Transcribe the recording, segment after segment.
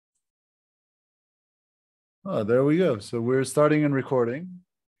Oh, there we go. So we're starting and recording.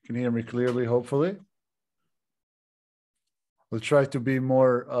 You can hear me clearly, hopefully. We'll try to be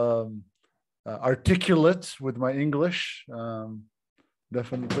more articulate with my English.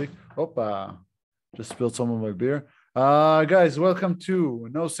 Definitely. Opa, just spilled some of my beer. Guys, welcome to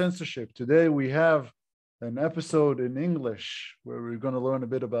No Censorship. Today we have an episode in English where we're going to learn a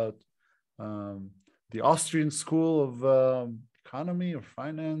bit about the Austrian School of economy or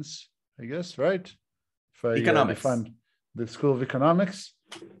finance, I guess, right? If I Economics. define the School of Economics.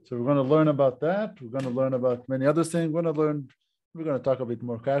 So we're going to learn about that. We're going to learn about many other things. We're going to talk a bit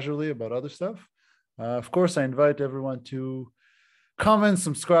more casually about other stuff. Of course, I invite everyone to comment,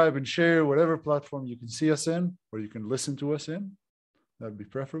 subscribe, and share whatever platform you can see us in or you can listen to us in. That'd be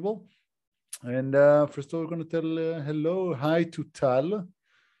preferable. And first of all, we're going to tell hello, hi to Tal.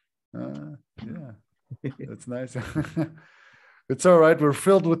 Yeah, that's nice. It's all right. We're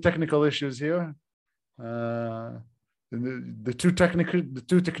filled with technical issues here. The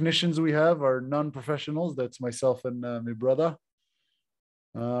two technicians we have are non-professionals. That's myself and my brother.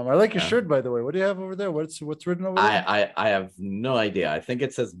 I like your shirt, by the way. What do you have over there? What's written over there? I have no idea. I think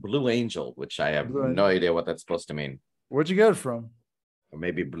it says Blue Angel, which I have no idea what that's supposed to mean. Where'd you get it from? Or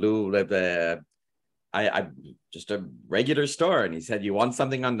maybe blue. I just a regular store, and he said, "You want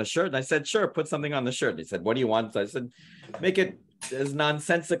something on the shirt?" And I said, "Sure, put something on the shirt." He said, "What do you want?" So I said, "Make it as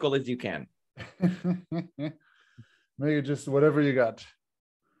nonsensical as you can." Make it just whatever you got.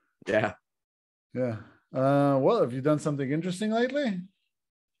 Yeah. Yeah. Well, have you done something interesting lately?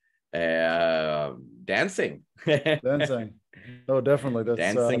 Dancing. Dancing. Oh, definitely. That's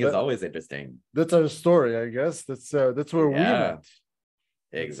dancing is always interesting. That's our story, I guess. That's where we met.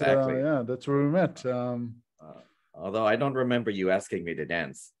 Exactly. Yeah, that's where we met. Although I don't remember you asking me to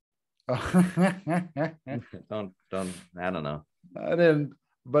dance. don't I don't know. I didn't,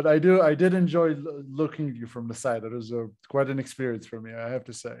 but I did enjoy looking at you from the side. It was quite an experience for me, I have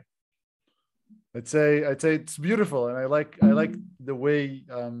to say. I'd say it's beautiful, and I like the way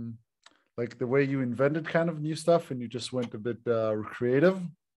like the way you invented kind of new stuff, and you just went a bit creative,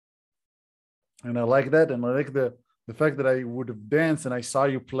 and I like that, and I like the fact that I would have danced and I saw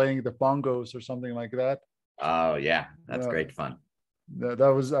you playing the bongos or something like that. Oh yeah, that's great fun.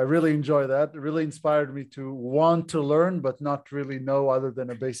 That was, I really enjoy that. It really inspired me to want to learn, but not really know other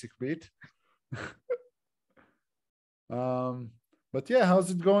than a basic beat. But yeah,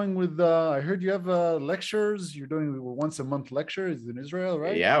 how's it going with I heard you have lectures. You're doing once a month lectures in Israel,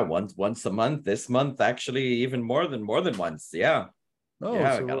 right? Yeah, once a month. This month, actually, even more than once. Yeah. Oh,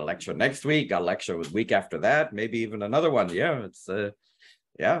 yeah, so I got a lecture next week, got a lecture the week after that, maybe even another one. Yeah, it's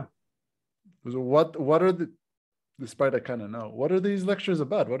yeah. So what are the, despite I kind of know, what are these lectures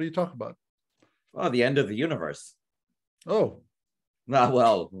about? What do you talk about? Oh, the end of the universe. Oh.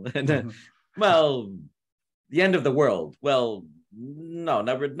 Well, well, the end of the world. Well, no,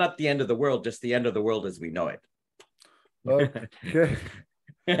 not the end of the world, just the end of the world as we know it. Okay.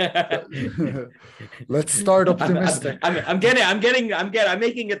 Let's start optimistic. I'm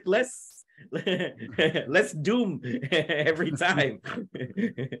making it less doom every time.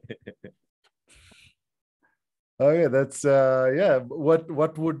 Okay, that's yeah. What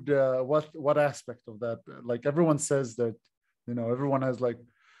aspect of that? Like everyone says that, everyone has like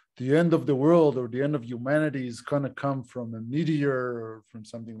the end of the world or the end of humanity is gonna come from a meteor or from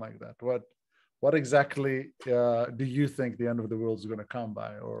something like that. What exactly do you think the end of the world is gonna come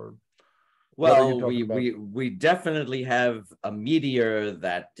by? Or well, we definitely have a meteor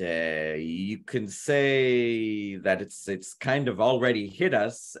that you can say that it's kind of already hit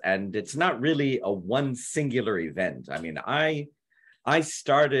us, and it's not really a one singular event. I mean, I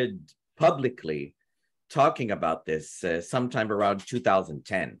started publicly talking about this sometime around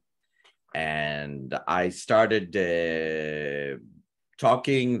 2010, and I started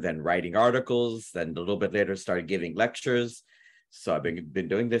talking, then writing articles, then a little bit later started giving lectures. So I've been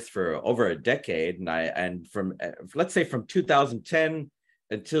doing this for over a decade, and from let's say from 2010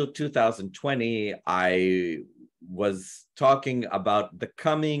 until 2020, I was talking about the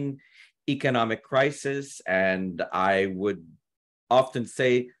coming economic crisis, and I would often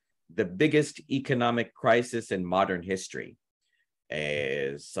say the biggest economic crisis in modern history.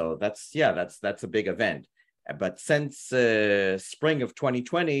 So that's a big event. But since spring of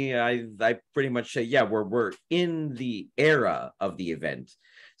 2020, I pretty much say, yeah, we're in the era of the event.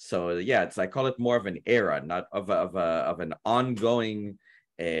 So yeah, I call it more of an era, not of an ongoing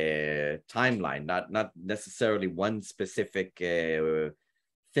timeline, not necessarily one specific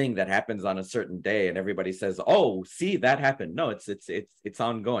thing that happens on a certain day and everybody says, oh, see, that happened. No, it's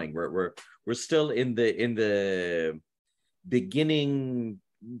ongoing. We're still in the beginning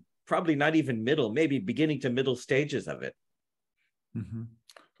probably not even middle, maybe beginning to middle stages of it. Mm-hmm.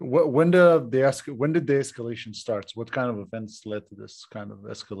 When did the escalation starts? What kind of events led to this kind of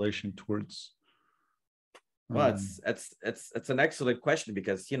escalation towards? Well, it's an excellent question,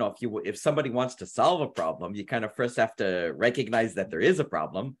 because if somebody wants to solve a problem, you kind of first have to recognize that there is a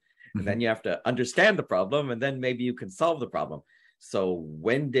problem, and then you have to understand the problem, and then maybe you can solve the problem. So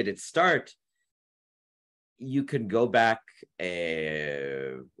when did it start? You can go back.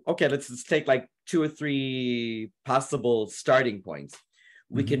 Okay, let's take like 2 or 3 possible starting points.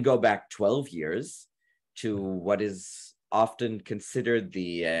 We can go back 12 years to what is often considered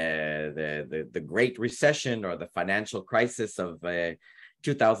the Great Recession, or the financial crisis of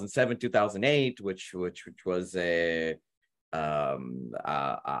 2007, 2008, which was a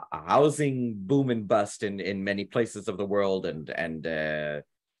housing boom and bust in many places of the world, and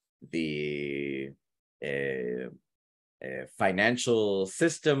the financial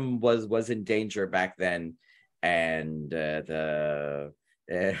system was in danger back then, and the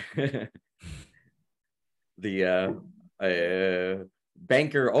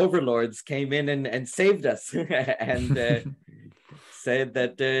banker overlords came in and saved us and said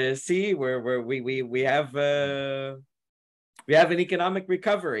that see, we have an economic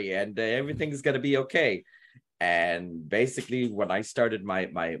recovery, and everything's going to be okay. And basically, when I started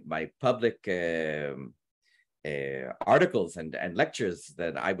my public articles and lectures,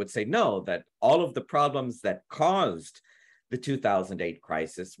 that I would say no, that all of the problems that caused the 2008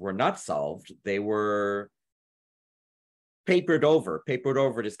 crisis were not solved. They were papered over. Papered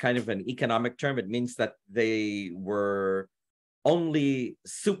over is kind of an economic term. It means that they were only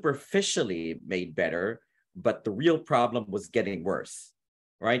superficially made better, but the real problem was getting worse,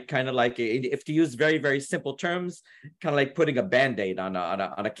 right? Kind of like, if to use very, very simple terms, kind of like putting a Band-Aid on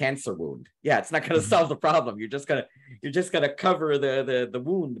a cancer wound. Yeah, it's not going to solve the problem. You're just gonna cover the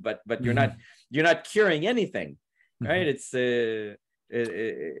wound, but you're not curing anything, right?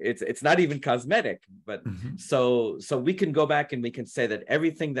 It's not even cosmetic, but so we can go back and we can say that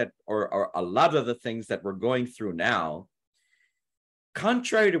everything that, or a lot of the things that we're going through now,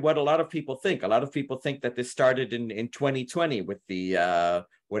 contrary to what a lot of people think that this started in 2020 with the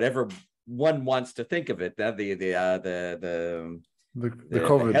whatever one wants to think of it, the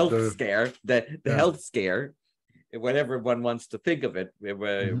COVID, health scare, the health scare, whatever one wants to think of it,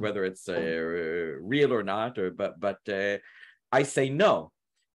 whether it's real or not, but I say no.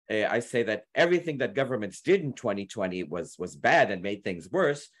 I say that everything that governments did in 2020 was bad and made things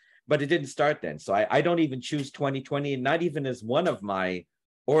worse, but it didn't start then. So I don't even choose 2020, and not even as one of my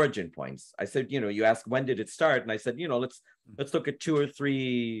origin points. I said, you ask when did it start, and I said, let's look at 2 or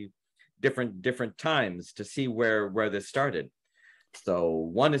 3 different times to see where this started. So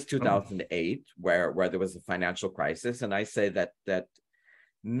one is 2008, where there was a financial crisis, and I say that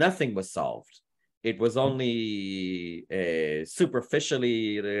nothing was solved. It was only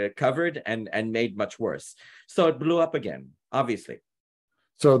superficially covered and made much worse. So it blew up again, obviously.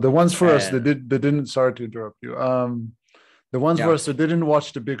 So the ones for us that didn't, sorry to interrupt you. The ones for us that didn't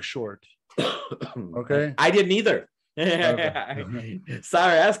watch The Big Short. Okay. I didn't either. Okay.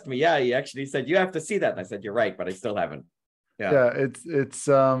 Sarah asked me. Yeah, he actually said you have to see that, and I said you're right, but I still haven't. Yeah, it's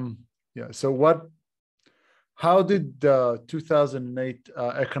yeah. So how did the 2008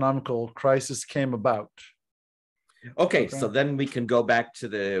 economical crisis came about? Okay, so then we can go back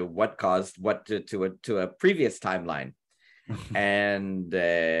to what caused what to a previous timeline. And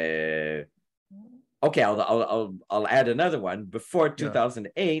okay, I'll add another one. Before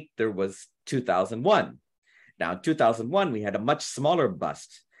 2008, there was 2001. Now, in 2001, we had a much smaller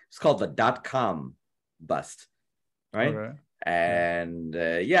bust. It's called the .com bust, right? Okay. And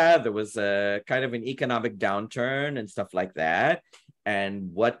there was a kind of an economic downturn and stuff like that.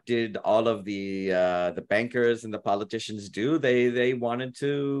 And what did all of the bankers and the politicians do? They wanted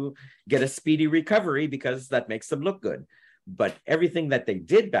to get a speedy recovery because that makes them look good. But everything that they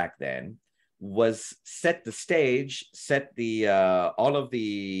did back then was set the stage, set the all of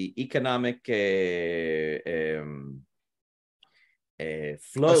the economic flows,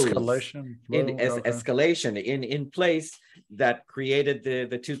 escalation in place that created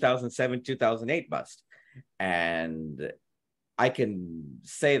the 2007, 2008 bust. And I can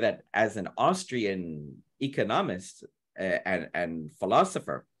say that as an Austrian economist and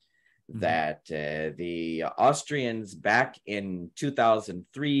philosopher, that the Austrians back in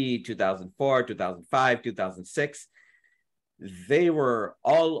 2003, 2004, 2005, 2006, they were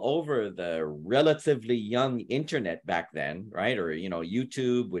all over the relatively young internet back then, right? Or,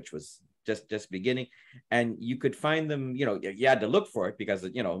 YouTube, which was just beginning. And you could find them, you had to look for it because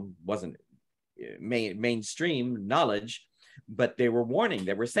it, wasn't mainstream knowledge. but they were warning.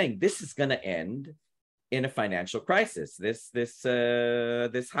 They were saying this is going to end in a financial crisis. This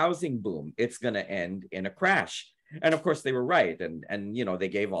housing boom, it's going to end in a crash. And of course, they were right. And you know, they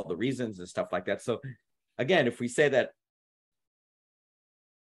gave all the reasons and stuff like that. So again, if we say that.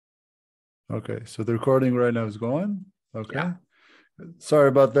 Okay, so the recording right now is going. Okay. Yeah. Sorry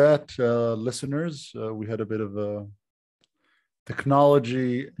about that, listeners. We had a bit of a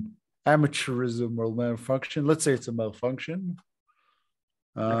technology amateurism or malfunction. Let's say it's a malfunction.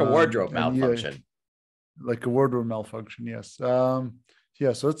 Like a wardrobe malfunction. Yeah, like a wardrobe malfunction, yes.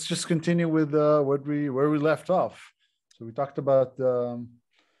 Yeah, so let's just continue with where we left off. So we talked about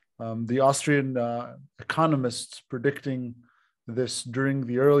the Austrian economists predicting this during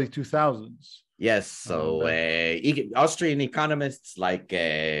the early 2000s. Yes, so Austrian economists like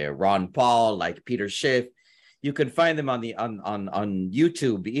Ron Paul, like Peter Schiff, you can find them on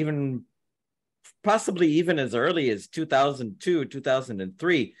YouTube, even possibly even as early as 2002,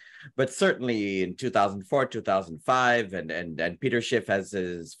 2003, but certainly in 2004, 2005, and Peter Schiff has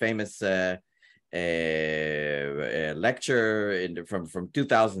his famous lecture from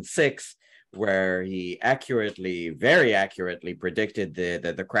 2006, where he very accurately predicted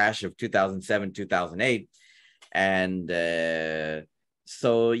the crash of 2007, 2008. And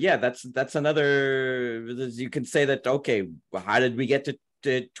so, yeah, that's another, you can say that, okay, well, how did we get to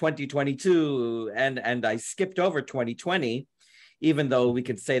 2022? And I skipped over 2020, even though we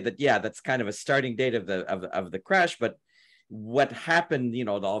could say that, yeah, that's kind of a starting date of the crash. But what happened, you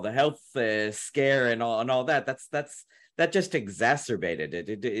know, all the health scare and all that, that just exacerbated it.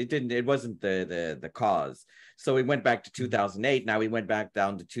 It wasn't the cause. So we went back to 2008. Now we went back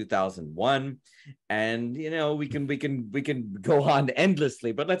down to 2001, and you know, we can go on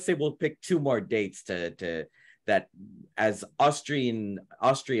endlessly. But let's say we'll pick two more dates to that as Austrian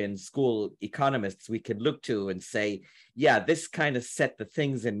school economists we could look to and say, yeah, this kind of set the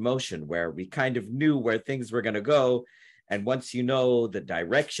things in motion, where we kind of knew where things were going to go. And once you know the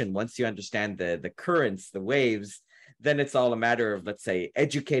direction, once you understand the currents, the waves, then it's all a matter of, let's say,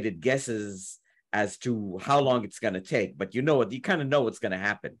 educated guesses as to how long it's going to take. But you kind of know what's going to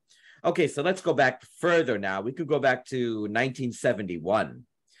happen. Okay, so let's go back further now. We could go back to 1971.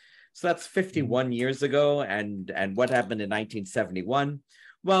 So that's 51 years ago. And what happened in 1971?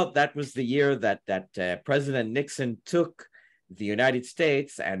 Well, that was the year that President Nixon took the United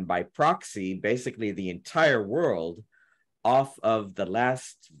States, and by proxy, basically the entire world, off of the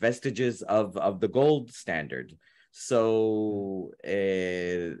last vestiges of the gold standard. So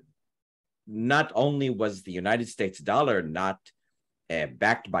not only was the United States dollar not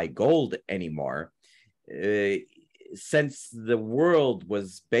backed by gold anymore, since the world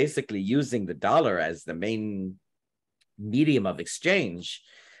was basically using the dollar as the main medium of exchange,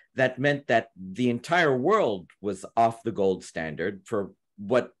 that meant that the entire world was off the gold standard for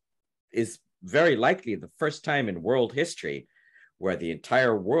what is very likely the first time in world history where the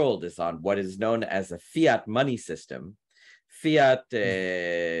entire world is on what is known as a fiat money system. Fiat,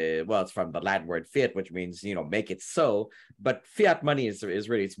 well, it's from the Latin word fiat, which means, you know, make it so. But fiat money is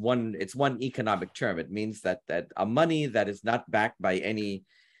really, it's one economic term. It means that a money that is not backed by any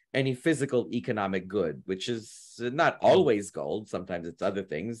physical economic good, which is not always gold. Sometimes it's other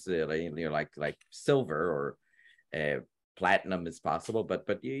things, like silver or platinum is possible.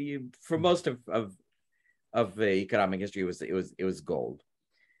 But you for most of the economic history, it was gold.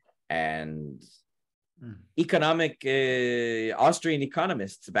 And Austrian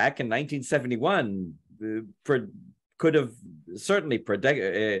economists back in 1971 could have certainly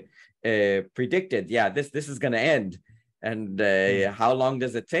predicted, yeah, this is going to end. And how long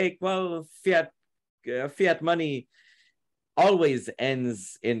does it take? Well, fiat money always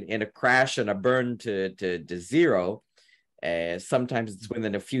ends in a crash and a burn to zero. Sometimes it's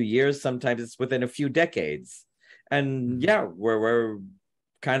within a few years, sometimes it's within a few decades. And yeah, we're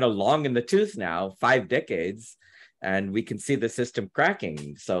kind of long in the tooth now, 5 decades, and we can see the system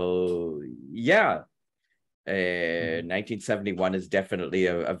cracking. So yeah, 1971 is definitely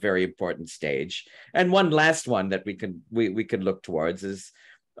a very important stage. And one last one that we can look towards is,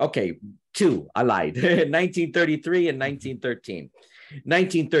 okay, two, I lied, 1933 and 1913.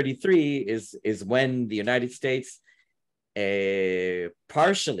 1933 is when the United States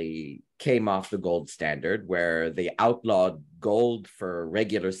partially came off the gold standard, where they outlawed gold for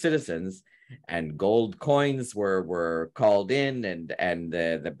regular citizens, and gold coins were called in, and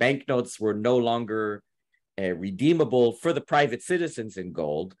the banknotes were no longer redeemable for the private citizens in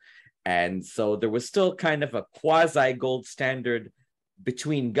gold. And so there was still kind of a quasi gold standard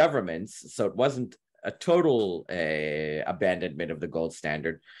between governments. So it wasn't a total abandonment of the gold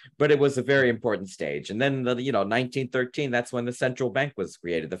standard, but it was a very important stage. And then, 1913, that's when the central bank was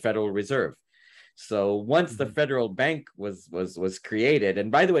created, the Federal Reserve. So once the federal bank was created,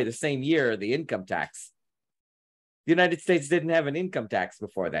 and by the way, the same year, the income tax. The United States didn't have an income tax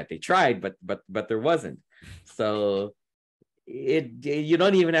before that. They tried, but there wasn't. So you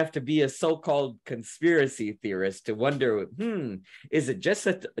don't even have to be a so-called conspiracy theorist to wonder, is it just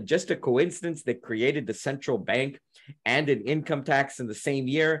a coincidence that created the central bank and an income tax in the same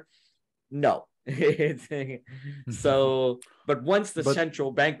year? No. So, but once the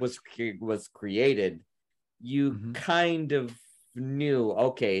central bank was created, you kind of knew,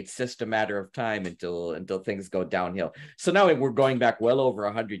 okay, it's just a matter of time until things go downhill. So now we're going back well over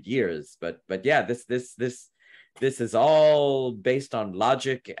 100 years, but yeah, this is all based on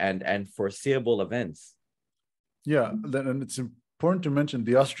logic and foreseeable events. Yeah, and it's important to mention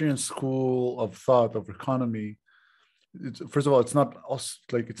the Austrian school of thought of economy. First of all, it's not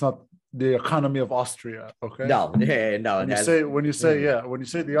the economy of Austria. Okay. No. When you say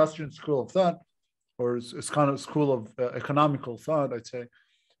the Austrian school of thought, or it's kind of school of economical thought, I'd say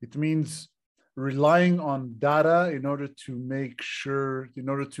it means relying on data in order to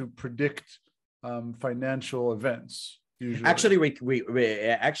predict financial events. Usually. Actually,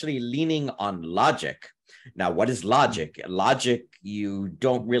 we're actually leaning on logic. Now, what is logic? Logic, you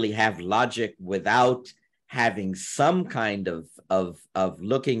don't really have logic without having some kind of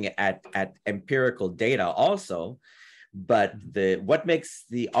looking at empirical data also. But what makes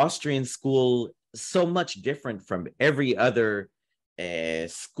the Austrian school so much different from every other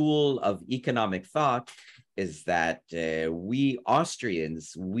school of economic thought is that we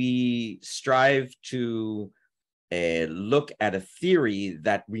Austrians, we strive to look at a theory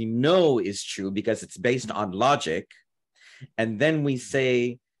that we know is true because it's based on logic. And then we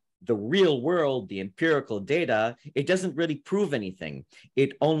say the real world, the empirical data, it doesn't really prove anything.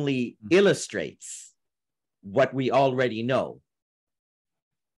 It only illustrates what we already know.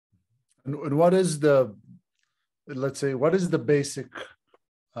 And what is the basic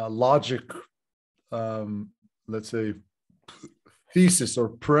logic, let's say, thesis or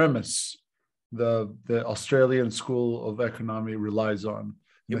premise the Australian School of Economy relies on?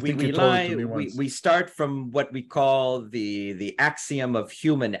 We start from what we call the Axiom of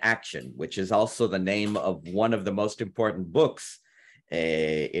human action, which is also the name of one of the most important books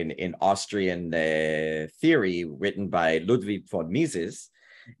in Austrian theory, written by Ludwig von Mises,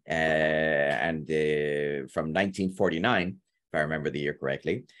 and from 1949, if I remember the year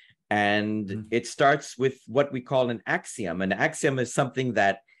correctly. And it starts with what we call an axiom. An axiom is something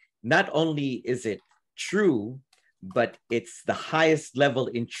that not only is it true, but it's the highest level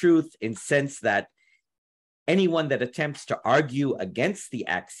in truth, in sense that anyone that attempts to argue against the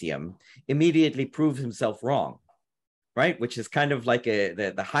axiom immediately proves himself wrong, right? Which is kind of like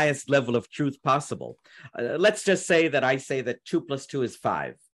the highest level of truth possible. Let's just say that I say that 2 + 2 is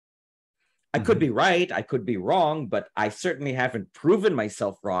 5. I could be right, I could be wrong, but I certainly haven't proven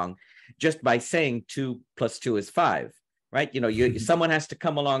myself wrong just by saying 2 + 2 is 5, right? Someone has to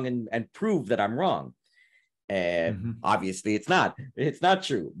come along and prove that I'm wrong. Obviously, it's not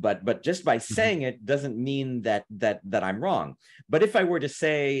true, but just by saying it doesn't mean that I'm wrong. But if I were to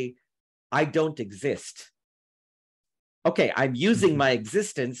say, I don't exist, okay, I'm using my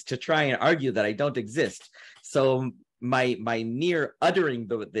existence to try and argue that I don't exist. So my mere uttering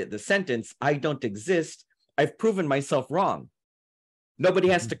the sentence, I don't exist, I've proven myself wrong. Nobody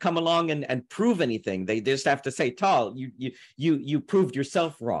has to come along and prove anything. They just have to say, Tal, you proved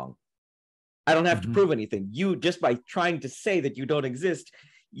yourself wrong. I don't have to prove anything. You, just by trying to say that you don't exist,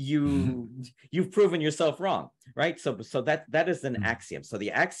 you've proven yourself wrong, right? So that is an axiom. So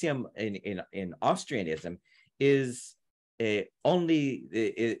the axiom in Austrianism is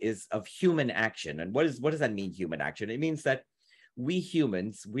is of human action. And what does that mean, human action? It means that we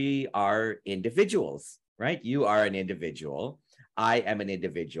humans, we are individuals, right? You are an individual. I am an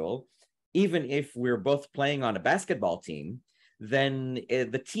individual. Even if we're both playing on a basketball team, then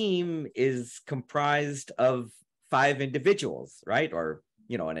the team is comprised of 5 individuals, right? Or,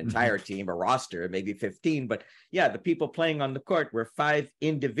 an entire team, a roster, maybe 15. But yeah, the people playing on the court, we're 5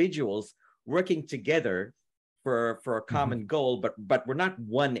 individuals working together for a common goal, but we're not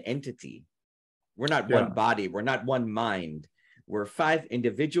one entity. We're not one body. We're not one mind. We're 5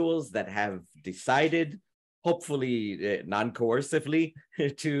 individuals that have decided, hopefully non-coercively,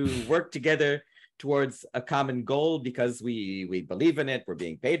 to work together towards a common goal because we believe in it, we're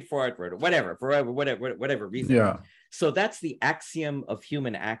being paid for it, for whatever reason. Yeah. So that's the axiom of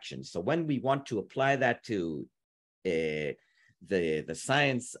human action. So when we want to apply that to the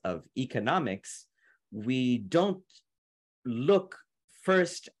science of economics, we don't look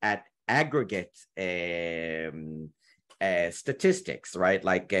first at aggregate statistics, right?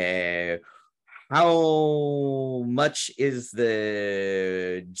 Like how much is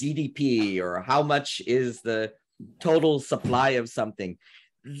the GDP, or how much is the total supply of something.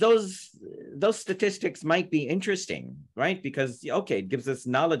 Those statistics might be interesting, right? Because, okay, it gives us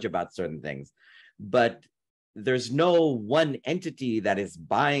knowledge about certain things, but there's no one entity that is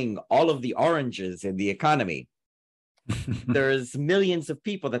buying all of the oranges in the economy. There's millions of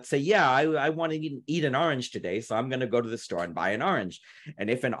people that say, yeah, I want to eat an orange today, so I'm going to go to the store and buy an orange. And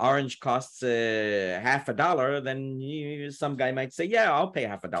if an orange costs $50, then some guy might say, yeah, I'll pay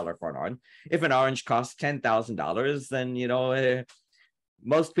 $50 for an orange. If an orange costs $10,000, then,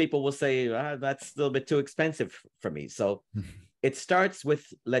 most people will say, that's a little bit too expensive for me. So it starts with,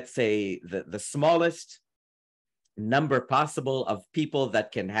 let's say, the smallest number possible of people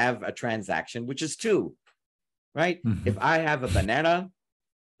that can have a transaction, which is two. Right? If I have a banana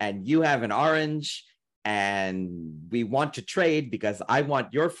and you have an orange and we want to trade because I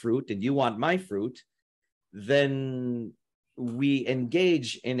want your fruit and you want my fruit, then we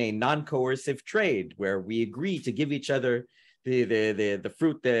engage in a non-coercive trade where we agree to give each other the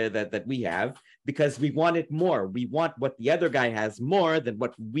fruit that we have because we want it more. We want what the other guy has more than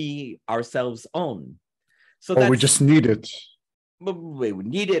what we ourselves own. So or we just need it. We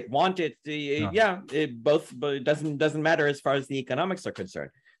need it, want it, both, but it doesn't matter as far as the economics are concerned.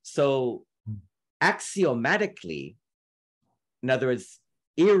 So axiomatically, in other words,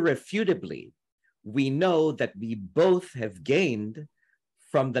 irrefutably, we know that we both have gained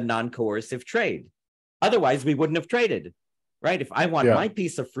from the non-coercive trade. Otherwise, we wouldn't have traded, right? If I want my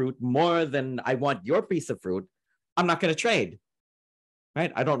piece of fruit more than I want your piece of fruit, I'm not going to trade.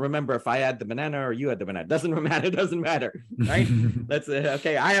 Right? I don't remember if I had the banana or you had the banana. Doesn't matter, right? Let's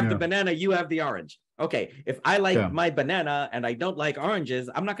okay, I have the banana, you have the orange. Okay, if I like my banana and I don't like oranges,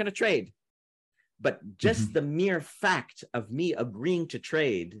 I'm not going to trade. But just the mere fact of me agreeing to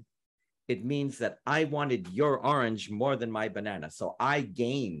trade, it means that I wanted your orange more than my banana. So I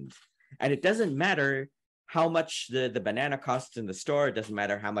gained. And it doesn't matter how much the banana costs in the store. It doesn't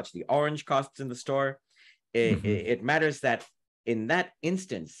matter how much the orange costs in the store. It matters that in that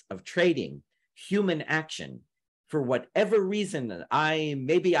instance of trading, human action, for whatever reason,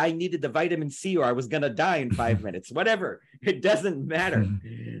 maybe I needed the vitamin C or I was going to die in 5 minutes, whatever, it doesn't matter.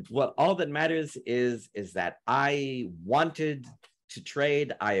 Well, all that matters is that I wanted to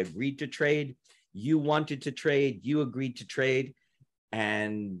trade, I agreed to trade, you wanted to trade, you agreed to trade,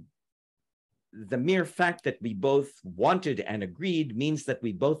 and the mere fact that we both wanted and agreed means that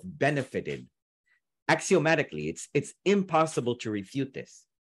we both benefited. Axiomatically, it's impossible to refute this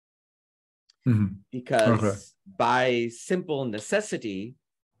because by simple necessity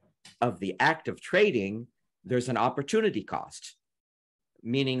of the act of trading, there's an opportunity cost,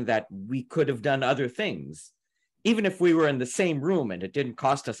 meaning that we could have done other things. Even if we were in the same room and it didn't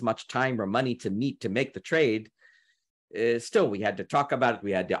cost us much time or money to meet to make the trade, still we had to talk about it,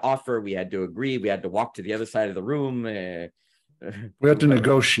 we had to offer, we had to agree, we had to walk to the other side of the room. We had to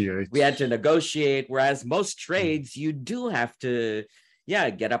negotiate. Whereas most trades, you do have to,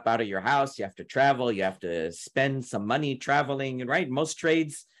 get up out of your house. You have to travel. You have to spend some money traveling, right? Most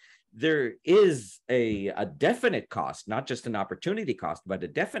trades, there is a definite cost, not just an opportunity cost, but a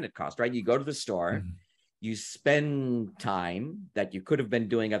definite cost, right? You go to the store, you spend time that you could have been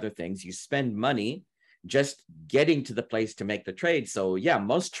doing other things. You spend money just getting to the place to make the trade. So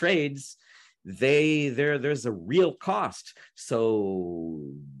most trades, there's a real cost. So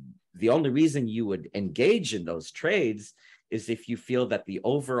the only reason you would engage in those trades is if you feel that the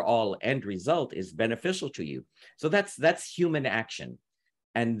overall end result is beneficial to you. So that's human action.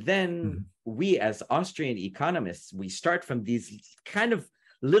 And then we as Austrian economists, we start from these kind of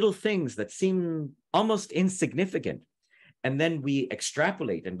little things that seem almost insignificant. And then we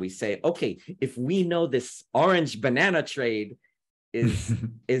extrapolate and we say, okay, if we know this orange banana trade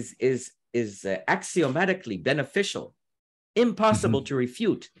is axiomatically beneficial, impossible to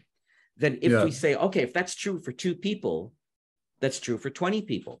refute, then if we say, okay, if that's true for 2 people, that's true for 20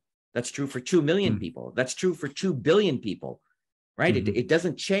 people, that's true for 2 million people, that's true for 2 billion people, right? It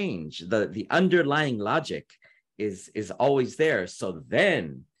doesn't change. The underlying logic is always there. So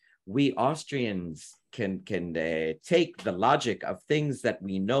then we Austrians can take the logic of things that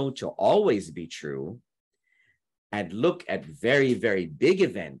we know to always be true and look at very, very big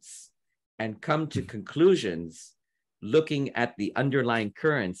events and come to conclusions looking at the underlying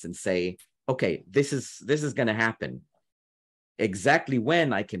currents and say, okay, this is going to happen. Exactly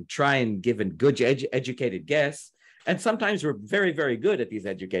when, I can try and give a good educated guess, And sometimes we're very, very good at these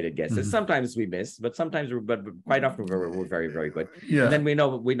educated guesses. Sometimes we miss, but sometimes but quite often we're very, very good. Yeah. And then we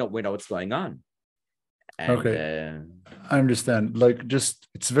know what's going on. And, okay. I understand. Like, just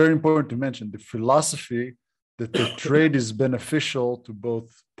it's very important to mention the philosophy that the trade is beneficial to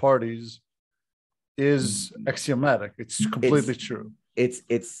both parties is axiomatic. It's completely true. It's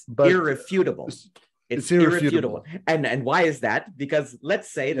But irrefutable. It's irrefutable. And why is that? Because let's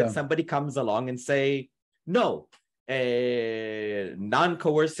say that somebody comes along and say, no,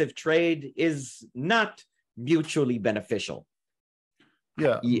 non-coercive trade is not mutually beneficial.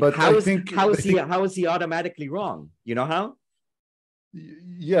 Yeah, but how is he automatically wrong? You know how?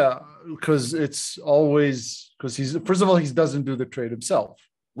 Yeah, because it's always because he doesn't do the trade himself.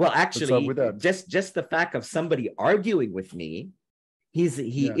 Well, actually, just the fact of somebody arguing with me, he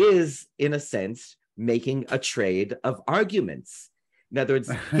is in a sense making a trade of arguments. In other words,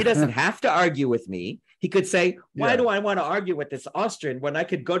 he doesn't have to argue with me. He could say, why do I want to argue with this Austrian when I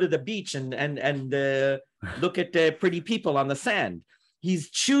could go to the beach and look at pretty people on the sand? He's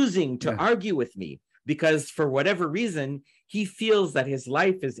choosing to argue with me because for whatever reason, he feels that his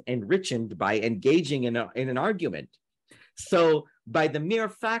life is enriched by engaging in an argument. So by the mere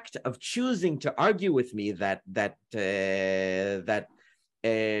fact of choosing to argue with me that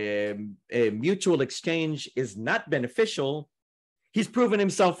mutual exchange is not beneficial, he's proven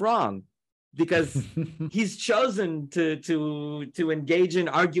himself wrong because he's chosen to engage in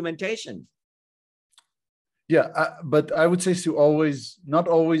argumentation. Yeah, but I would say not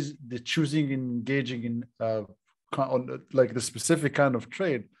always the choosing and engaging in like the specific kind of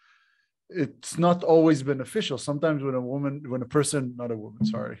trade. It's not always beneficial. Sometimes when a person, not a woman,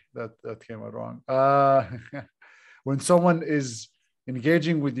 sorry, that came out wrong. When someone is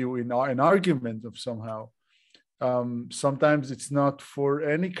engaging with you in an argument of somehow, sometimes it's not for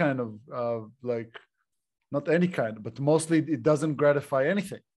any kind of not any kind, but mostly it doesn't gratify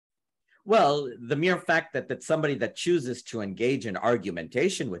anything. Well, the mere fact that somebody that chooses to engage in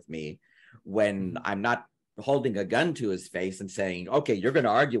argumentation with me when I'm not holding a gun to his face and saying, okay, you're going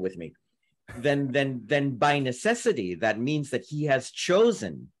to argue with me, then by necessity, that means that he has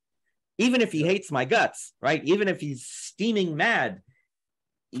chosen, even if he hates my guts, right? Even if he's steaming mad,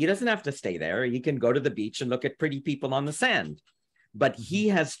 he doesn't have to stay there. He can go to the beach and look at pretty people on the sand. But he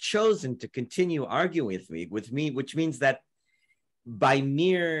has chosen to continue arguing with me, which means that by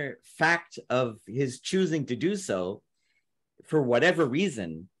mere fact of his choosing to do so, for whatever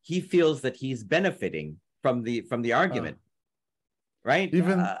reason, he feels that he's benefiting from the argument, right?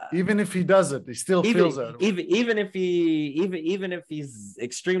 Even if he does it, he still feels that. Even if he's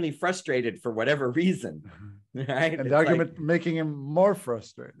extremely frustrated for whatever reason, right? And the argument making him more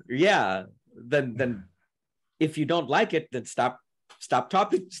frustrated. Yeah. Then if you don't like it, then stop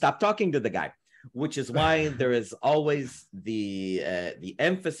talking to the guy. Which is why there is always the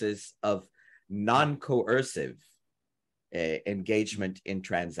emphasis of non-coercive engagement in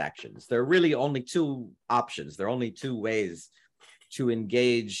transactions. There are really only two options. There are only two ways to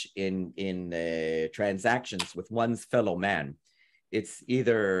engage in transactions with one's fellow man. It's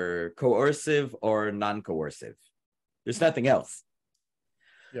either coercive or non-coercive. There's nothing else.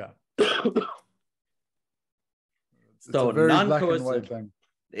 Yeah. So non-coercive.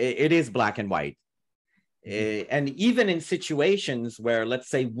 It is black and white. And even in situations where, let's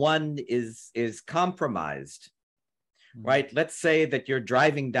say, one is compromised, right? Let's say that you're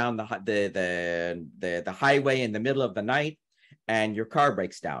driving down the highway in the middle of the night and your car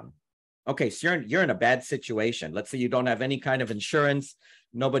breaks down. Okay, so you're in a bad situation. Let's say you don't have any kind of insurance.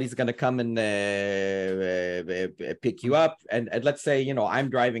 Nobody's going to come and pick you up. And let's say, I'm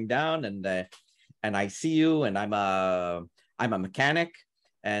driving down and I see you and I'm a mechanic.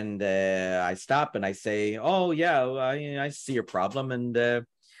 And I stop and I say, oh, yeah, I see your problem. And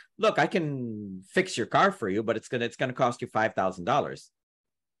look, I can fix your car for you, but it's gonna cost you $5,000.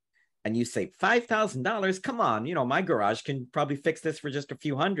 And you say, $5,000? Come on, my garage can probably fix this for just a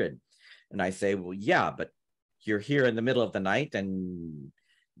few hundred. And I say, well, yeah, but you're here in the middle of the night and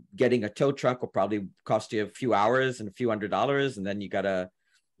getting a tow truck will probably cost you a few hours and a few $100. And then you gotta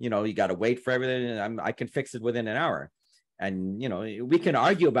wait for everything. And I can fix it within an hour. And, we can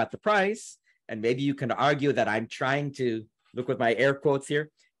argue about the price, and maybe you can argue that I'm trying to, look with my air quotes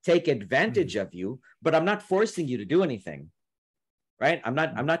here, take advantage of you, but I'm not forcing you to do anything, right? I'm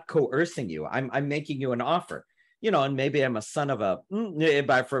not coercing you. I'm making you an offer, and maybe I'm a son of a,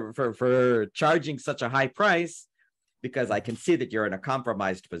 for charging such a high price because I can see that you're in a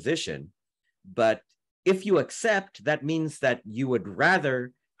compromised position. But if you accept, that means that you would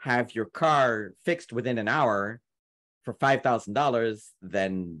rather have your car fixed within an hour for $5,000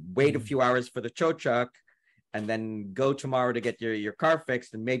 than wait a few hours for the tow truck and then go tomorrow to get your car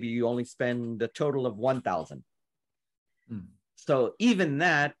fixed, and maybe you only spend a total of 1,000. So even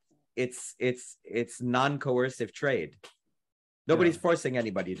that, it's non-coercive trade. Nobody's forcing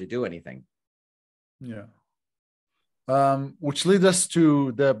anybody to do anything. Yeah. Which leads us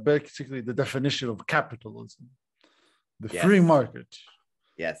to basically the definition of capitalism, the free market.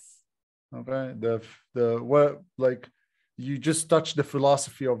 Yes. Okay. What, like, you just touched the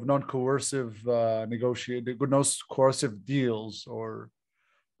philosophy of non-coercive non-coercive deals or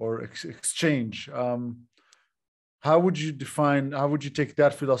exchange. How would you take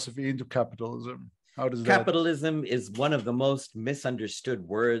that philosophy into capitalism? How does Capitalism is one of the most misunderstood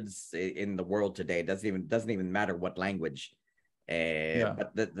words in the world today. It doesn't even matter what language.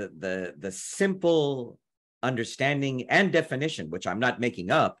 But the simple understanding and definition, which I'm not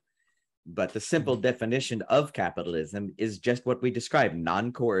making up, but the simple definition of capitalism is just what we described: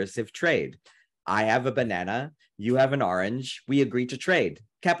 non-coercive trade. I have a banana, you have an orange, we agree to trade.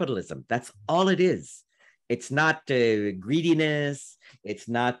 Capitalism, that's all it is. It's not greediness. It's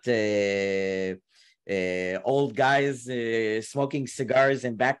not old guys smoking cigars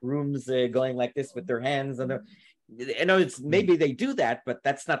in back rooms, going like this with their hands. It's maybe they do that, but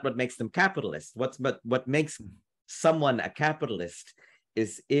that's not what makes them capitalists. What makes someone a capitalist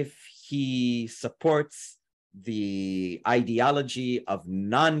is if he supports the ideology of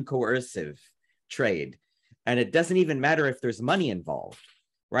non-coercive trade, and it doesn't even matter if there's money involved.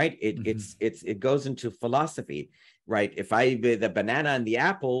 Right? It goes into philosophy, right? If the banana and the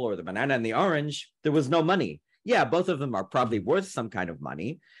apple, or the banana and the orange, there was no money. Yeah, both of them are probably worth some kind of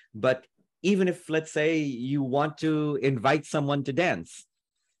money. But even if, let's say, you want to invite someone to dance,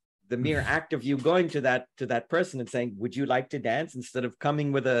 the mere act of you going to that person and saying, "Would you like to dance?" instead of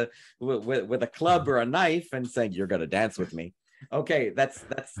coming with a club or a knife and saying, "You're going to dance with me." Okay, that's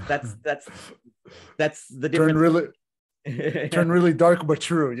the difference. Turn really dark but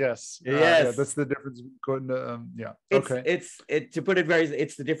true. Yes. Yes. That's the difference. To put it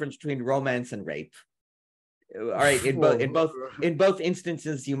it's the difference between romance and rape. All right. In both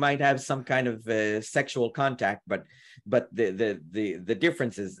instances, you might have some kind of sexual contact, but the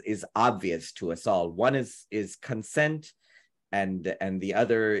difference is obvious to us all. One is consent, and the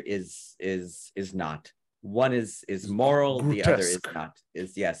other is not. One is moral, grotesque. The other is not.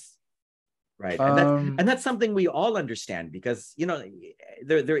 Yes. Right. And that's something we all understand, because,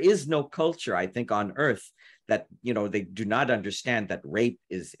 there is no culture, I think, on earth that, they do not understand that rape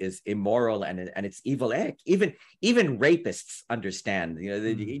is immoral and it's evil. Even rapists understand,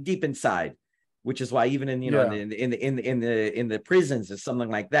 deep inside, which is why even in, in the prisons or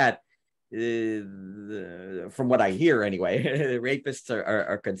something like that, from what I hear anyway, rapists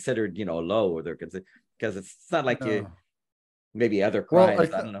are considered, low. They're considered, because it's not like maybe other crimes.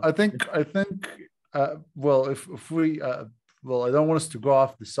 Well, I don't know. I think if we I don't want us to go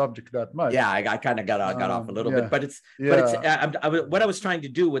off the subject that much. Yeah, I kind of got off a little bit, but it's what I was trying to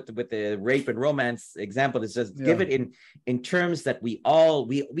do with the rape and romance example is just give it in terms that we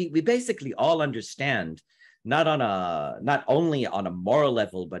basically all understand, not only on a moral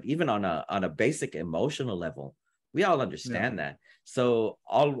level, but even on a basic emotional level. We all understand that. So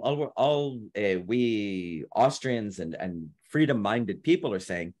we Austrians and freedom-minded people are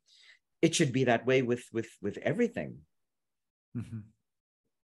saying it should be that way with everything.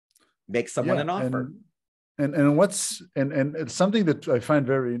 Make someone an offer. And something that I find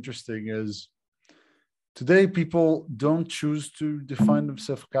very interesting is today people don't choose to define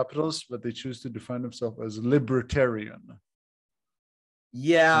themselves capitalists, but they choose to define themselves as libertarian.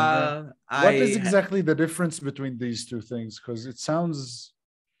 Yeah. What is exactly the difference between these two things? Because it sounds...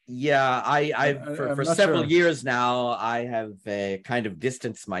 Yeah, I've for several years now, I have kind of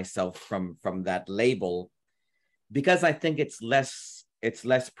distanced myself from that label, because I think it's less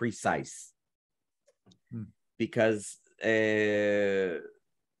precise. Because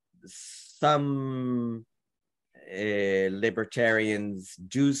some libertarians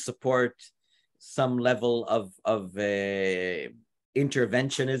do support some level of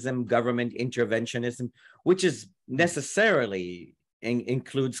interventionism, government interventionism, which is necessarily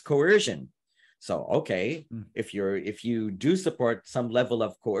includes coercion. So, okay, if you do support some level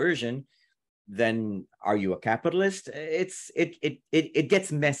of coercion, then are you a capitalist? It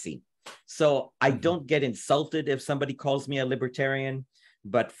gets messy. So I don't get insulted if somebody calls me a libertarian,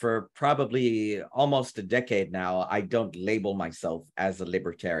 but for probably almost a decade now, I don't label myself as a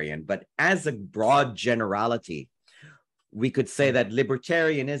libertarian. But as a broad generality, we could say that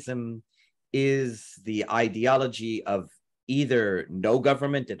libertarianism is the ideology of either no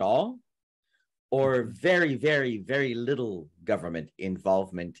government at all, or very, very, very little government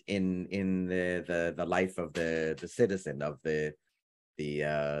involvement in the life of the citizen, of the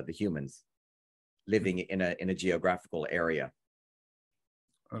humans living in a geographical area.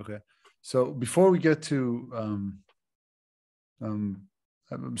 Okay. So before we get to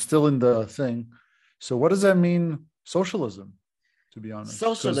I'm still in the thing. So what does that mean, socialism, to be honest?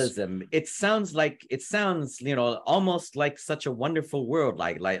 Socialism, it sounds, almost like such a wonderful word,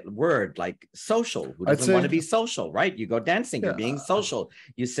 like social. Who doesn't want to be social, right? You go dancing, you're being social.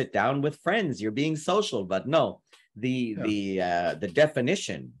 You sit down with friends, you're being social. But no, the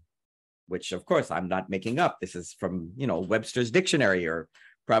definition, which of course I'm not making up, this is from Webster's dictionary, or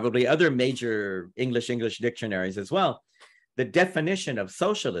probably other major English dictionaries as well. The definition of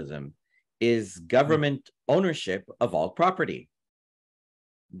socialism is government ownership of all property.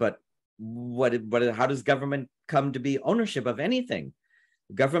 But how does government come to be ownership of anything?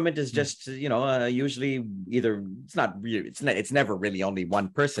 Government is just, usually either it's never really only one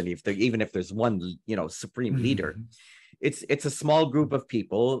person. Even if there's one, supreme leader, it's a small group of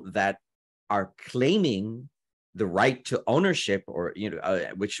people that are claiming the right to ownership, or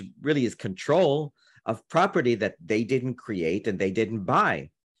which really is control of property that they didn't create and they didn't buy.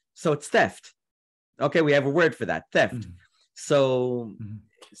 So it's theft. Okay, we have a word for that, theft. So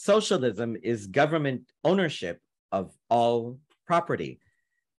socialism is government ownership of all property.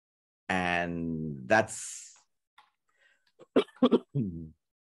 And that's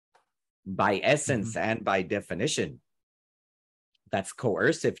by essence and by definition, that's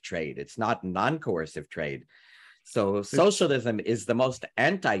coercive trade. It's not non-coercive trade. So socialism is the most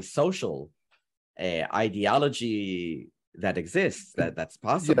anti-social ideology that exists, that's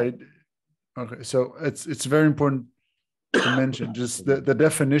possible. Yeah. Okay, so it's very important to mention just the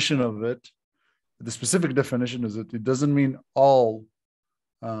definition of it. The specific definition is that it doesn't mean all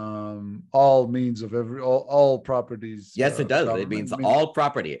means of all properties. Yes, it does. It means all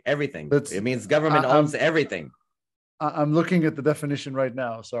property, everything. It means government owns everything. I'm looking at the definition right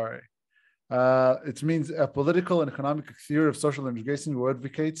now. Sorry. It means a political and economic theory of social integration who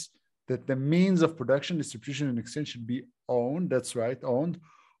advocates that the means of production, distribution, and exchange should be owned. That's right, owned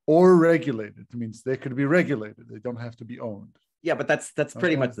or regulated. It means they could be regulated. They don't have to be owned. Yeah, but that's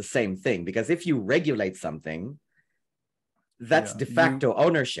pretty much the same thing, because if you regulate something, that's de facto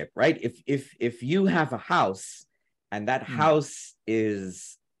ownership, right? If you have a house and that house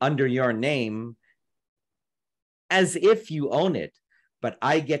is under your name, as if you own it, but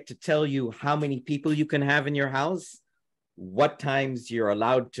I get to tell you how many people you can have in your house, what times you're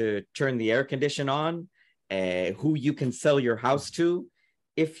allowed to turn the air condition on, who you can sell your house to,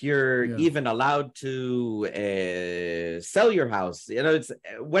 if you're even allowed to sell your house, it's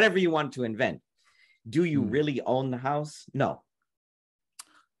whatever you want to invent. Do you really own the house? No.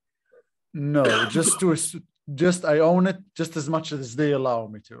 No, just I own it just as much as they allow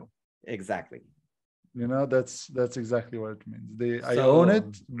me to. Exactly. That's exactly what it means. I own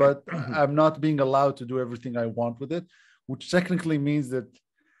it, but I'm not being allowed to do everything I want with it, which technically means that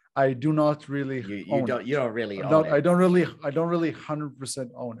I do not really own it. You don't really own it. I don't really 100%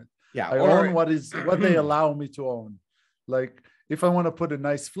 own it. Yeah, I own what they allow me to own. Like if I want to put a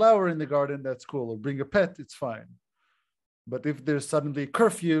nice flower in the garden, that's cool. Or bring a pet, it's fine. But if there's suddenly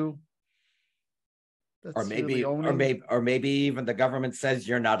curfew, or maybe even the government says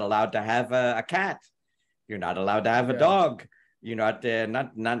you're not allowed to have a cat. You're not allowed to have a dog. You're not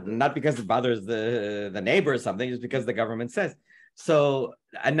because it bothers the neighbor or something, just because the government says. So,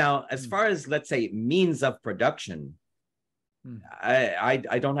 and now as far as, let's say, means of production, I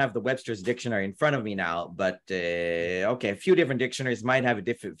don't have the Webster's dictionary in front of me now, but okay, a few different dictionaries might have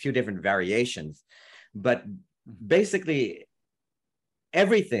few different variations, but basically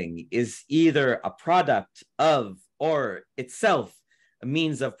everything is either a product of or itself a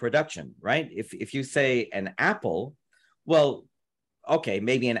means of production, right? If you say an apple, well, okay,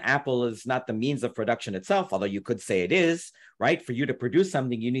 maybe an apple is not the means of production itself, although you could say it is, right? For you to produce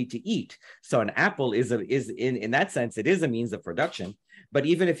something, you need to eat. So an apple is in that sense, it is a means of production. But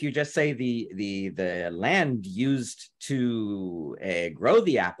even if you just say the land used to grow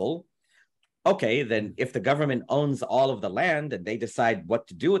the apple, okay, then if the government owns all of the land and they decide what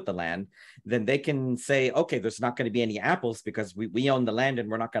to do with the land, then they can say, okay, there's not going to be any apples because we own the land and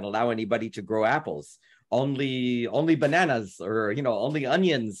we're not going to allow anybody to grow apples. Only bananas, or only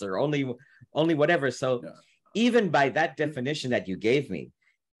onions, or only whatever. So even by that definition that you gave me,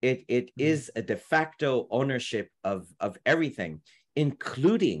 it is a de facto ownership of everything,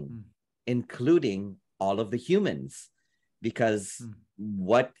 including all of the humans, because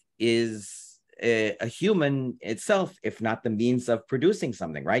what is a human itself, if not the means of producing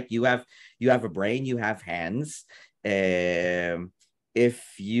something, right? You have a brain, you have hands.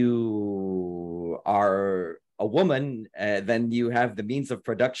 If you are a woman, then you have the means of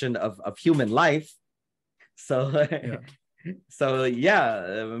production of human life. So, Yeah. so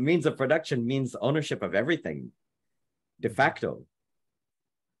yeah, means of production means ownership of everything, de facto.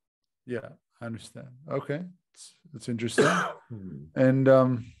 Yeah, I understand. Okay, it's interesting.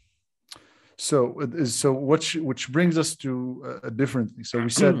 And so which brings us to a different thing. So we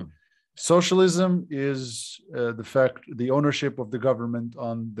said socialism is the ownership of the government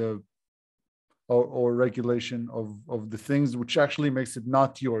on the or regulation of the things, which actually makes it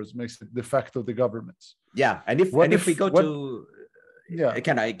not yours, makes it de facto the government's. Yeah, and if we go to,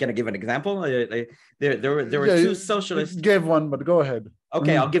 can I give an example? There were two socialists. Gave one, but go ahead.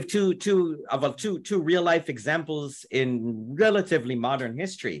 Okay, I'll give two real life examples in relatively modern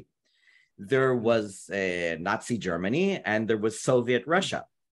history. There was Nazi Germany and there was Soviet Russia.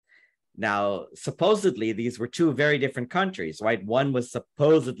 Now, supposedly, these were two very different countries, right? One was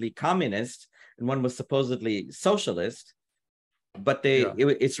supposedly communist and one was supposedly socialist, but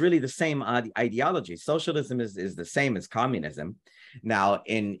it's really the same ideology. Socialism is the same as communism. Now,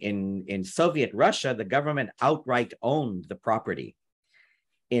 in Soviet Russia, the government outright owned the property.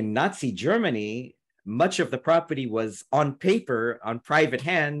 In Nazi Germany, much of the property was on paper, on private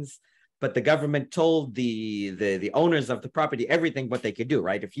hands, but the government told the owners of the property everything what they could do,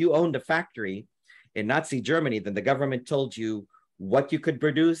 right? If you owned a factory in Nazi Germany, then the government told you what you could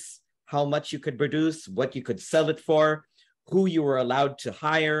produce, how much you could produce, what you could sell it for, who you were allowed to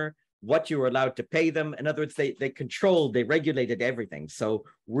hire, what you were allowed to pay them. In other words, they controlled, they regulated everything. So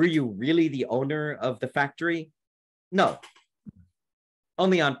were you really the owner of the factory? No,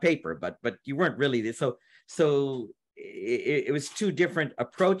 only on paper, but you weren't really. So it was two different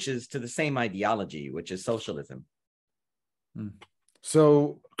approaches to the same ideology, which is socialism.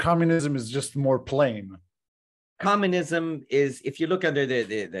 So communism is just more plain. Communism is, if you look under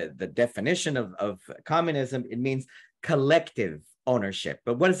the definition of communism, it means collective ownership.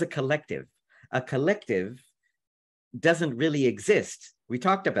 But what is a collective? A collective doesn't really exist. We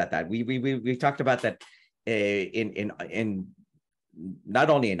talked about that. We talked about that in not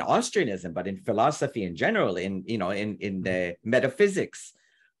only in Austrianism, but in philosophy in general, in the metaphysics.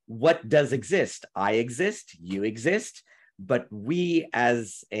 What does exist? I exist, you exist, but we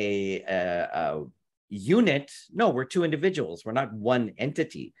as a unit, no, we're two individuals. We're not one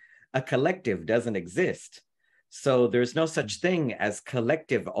entity. A collective doesn't exist. So there's no such thing as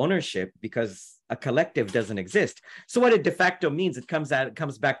collective ownership because a collective doesn't exist. So what it de facto means, it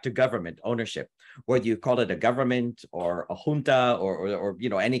comes back to government ownership, whether you call it a government or a junta or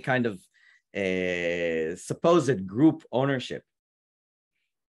any kind of supposed group ownership.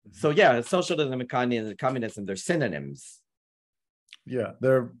 So yeah, socialism and communism, they're synonyms. Yeah, they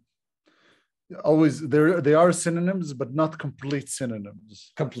are synonyms, but not complete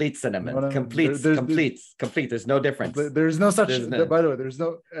synonyms. Complete synonyms. Complete. There's no difference. There's no such. By the way, there's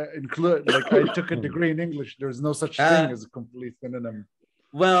no like I took a degree in English. There's no such thing as a complete synonym.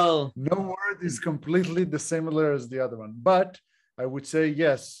 Well, no word is completely dissimilar as the other one. But I would say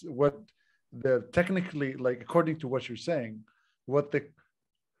yes. What the technically, like according to what you're saying, what the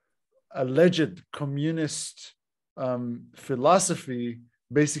alleged communist philosophy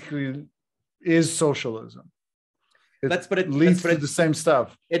basically is socialism. It leads to the same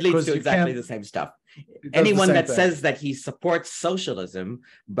stuff. It leads to exactly the same stuff. Anyone that says that he supports socialism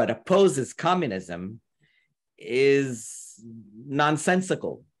but opposes communism is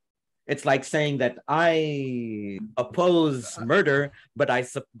nonsensical. It's like saying that I oppose murder, but I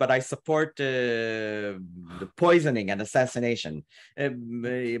support the poisoning and assassination.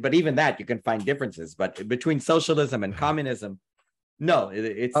 But even that, you can find differences. But between socialism and communism, no,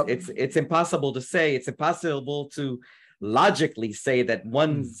 it's impossible to say. It's impossible to logically say that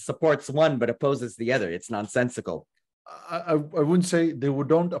one supports one but opposes the other. It's nonsensical. I wouldn't say they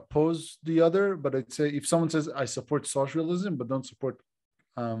don't oppose the other, but I'd say if someone says I support socialism but don't support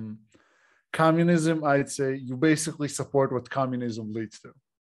communism, I'd say you basically support what communism leads to.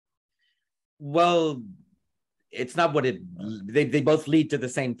 Well, it's not what they both lead to the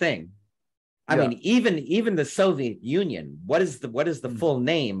same thing. I mean, even the Soviet Union, what is the full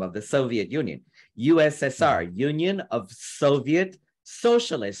name of the Soviet Union? USSR, Union of Soviet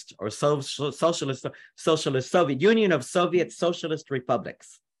Socialist or Socialist Soviet, Union of Soviet Socialist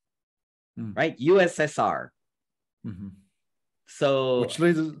Republics, right? USSR. So, which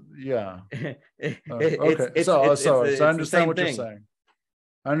leads, okay. So I understand what you're saying.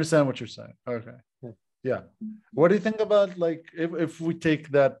 I understand what you're saying. Okay, yeah. What do you think about like if we take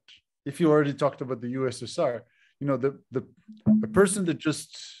that if you already talked about the USSR, the person that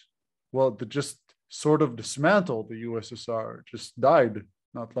just sort of dismantled the USSR just died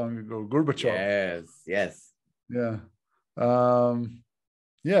not long ago, Gorbachev. Yes. Yeah.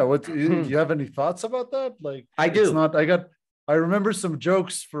 Yeah. What do you have any thoughts about that? Like, I do. It's not. I remember some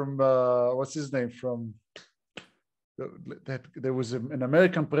jokes from what's his name from that there was an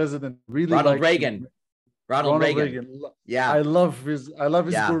American president really Ronald liked Reagan. Ronald Reagan. Yeah. I love his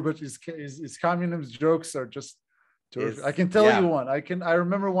Yeah. Gorbachev. His communist jokes are just terrific. I can tell Yeah. you one. I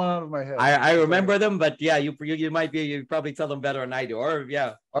remember one out of my head. I remember them, but yeah, you probably tell them better than I do. Or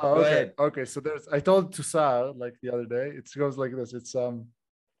yeah. Oh, Go okay. ahead. Okay. So I told to Sal like the other day. It goes like this. It's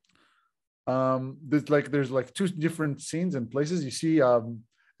there's like two different scenes and places. You see a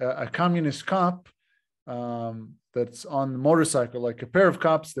communist cop that's on the motorcycle, like a pair of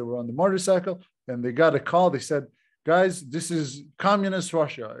cops that were on the motorcycle, and they got a call. They said, guys, this is communist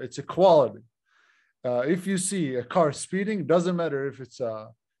Russia. It's equality. If you see a car speeding, doesn't matter if it's a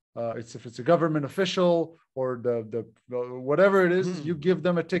government official or the whatever it is, you give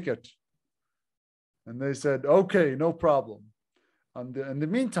them a ticket. And they said, okay, no problem. In the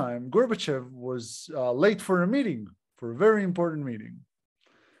meantime, Gorbachev was late for a very important meeting.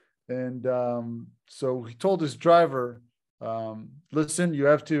 And so he told his driver, listen, you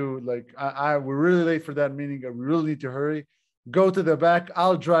have to, we're really late for that meeting. We really need to hurry. Go to the back.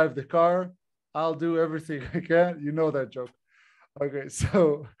 I'll drive the car. I'll do everything I can. You know that joke. Okay,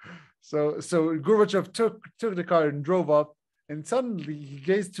 so Gorbachev took the car and drove up. And suddenly he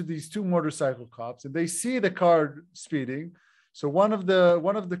gazes to these two motorcycle cops, and they see the car speeding. So one of the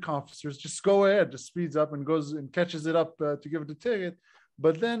officers just speeds up and goes and catches it up to give it a ticket.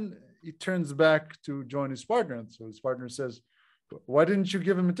 But then he turns back to join his partner. And so his partner says, why didn't you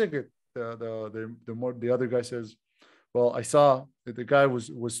give him a ticket? The other guy says, well, I saw that the guy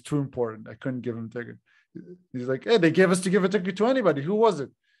was too important. I couldn't give him a ticket. He's like, hey, they gave us to give a ticket to anybody. Who was it?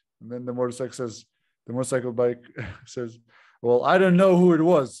 And then the motorcycle bike says, well, I don't know who it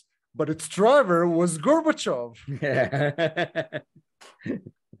was, but its driver was Gorbachev.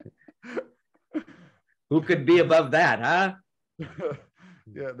 Who could be above that, huh?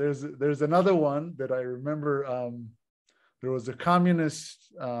 Yeah, there's another one that I remember. There was a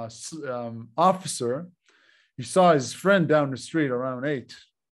communist officer. He saw his friend down the street around 8.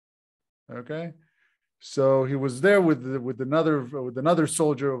 Okay, so he was there with another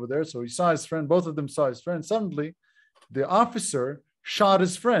soldier over there. So he saw his friend. Both of them saw his friend. Suddenly, the officer shot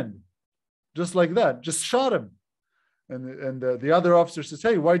his friend, just like that. Just shot him, and the other officer says,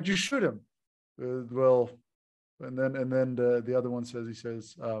 "Hey, why'd you shoot him?" And then the other one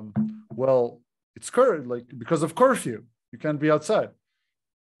says, well, it's because of curfew. You can't be outside.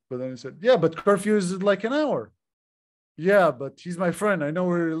 But then he said, yeah, but curfew is like an hour. Yeah, but he's my friend. I know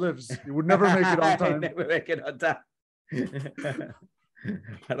where he lives. He would never make it on time. Never make it on time.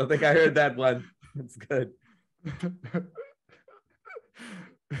 I don't think I heard that one. That's good.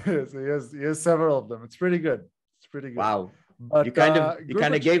 So he has several of them. It's pretty good. Wow. But you kind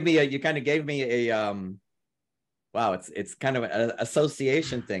of gave me a wow, it's kind of an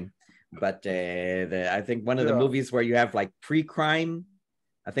association thing. But I think one of the movies where you have like pre-crime,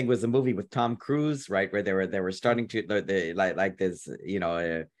 I think was a movie with Tom Cruise, right, where they were starting to like this,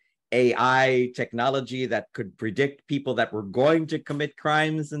 AI technology that could predict people that were going to commit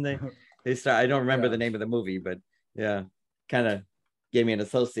crimes, and they start. I don't remember the name of the movie, but yeah, kind of gave me an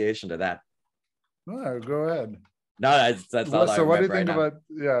association to that. No, go ahead. No, that's all I remember. So what do you think right about?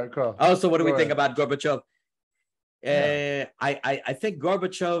 Yeah, cool. Oh, so what do we think about Gorbachev? I think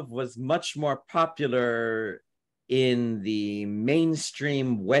Gorbachev was much more popular in the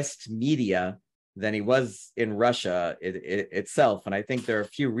mainstream West media than he was in Russia itself, and I think there are a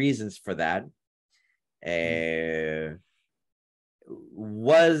few reasons for that.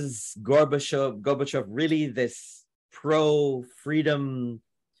 Was Gorbachev really this pro-freedom?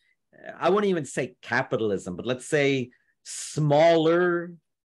 I wouldn't even say capitalism, but let's say smaller,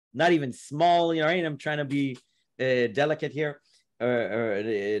 not even small. I'm trying to be delicate here.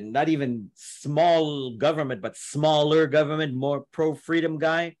 Not even small government, but smaller government, more pro-freedom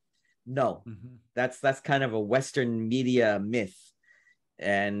guy. No, that's kind of a Western media myth,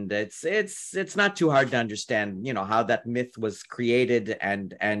 and it's not too hard to understand, how that myth was created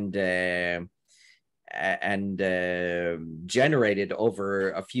and generated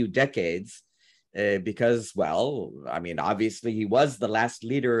over a few decades, because, well, I mean, obviously he was the last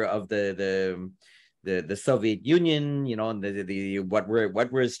leader of the Soviet Union, and the what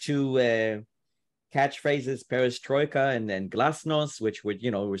were his two catchphrases, perestroika and glasnost, which would,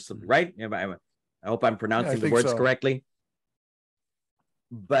 were some, right? I hope I'm pronouncing the words correctly.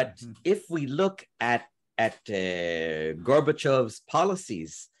 But if we look at Gorbachev's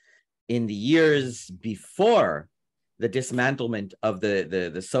policies in the years before the dismantlement of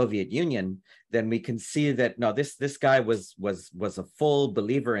the Soviet Union, then we can see that no, this guy was a full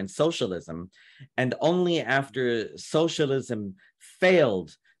believer in socialism, and only after socialism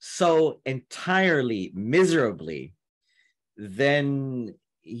failed so entirely miserably, then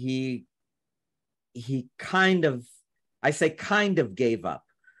he kind of, I say kind of gave up.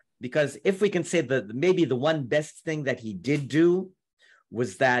 Because if we can say that maybe the one best thing that he did do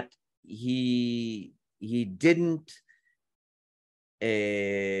was that he didn't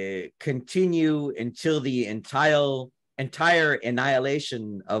continue until the entire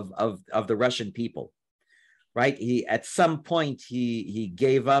annihilation of the Russian people, right? He at some point he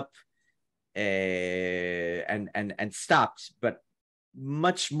gave up and stopped, but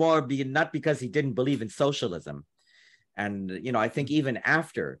much more not because he didn't believe in socialism. And I think even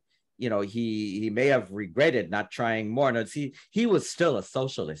after, he may have regretted not trying more. No, see, he was still a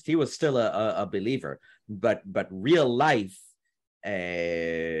socialist. He was still a believer. But real life,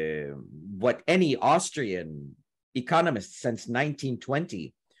 what any Austrian economist since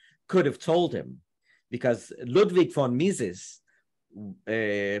 1920 could have told him, because Ludwig von Mises,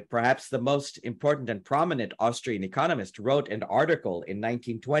 perhaps the most important and prominent Austrian economist, wrote an article in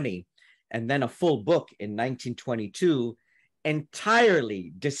 1920 and then a full book in 1922,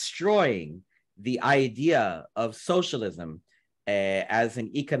 entirely destroying the idea of socialism as an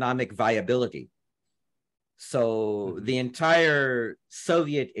economic viability. So the entire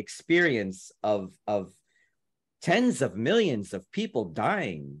Soviet experience of tens of millions of people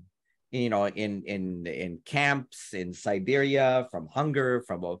dying, in camps in Siberia from hunger,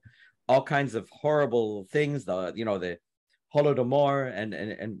 from all kinds of horrible things, the Holodomor,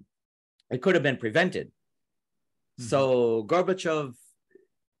 and it could have been prevented. So Gorbachev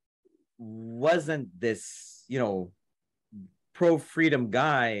wasn't this, pro-freedom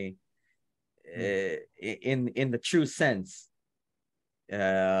guy in the true sense,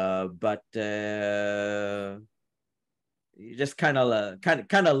 but just kind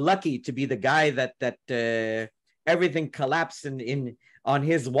of lucky to be the guy that everything collapsed on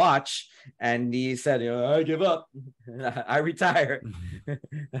his watch, and he said, I give up, I retire.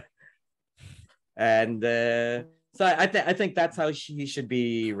 And so I think that's how he should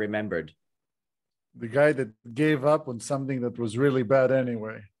be remembered. The guy that gave up on something that was really bad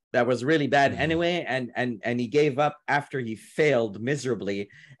anyway. That was really bad anyway, and he gave up after he failed miserably.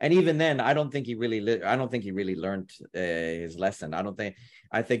 And even then, I don't think he really learned his lesson.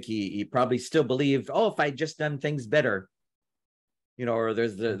 I think he probably still believed, if I just done things better, or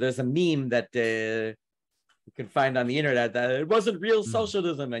there's a meme that you can find on the internet that it wasn't real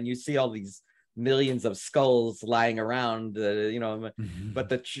socialism, and you see all these millions of skulls lying around, but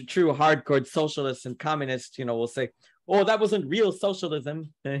the true hardcore socialists and communists, will say, that wasn't real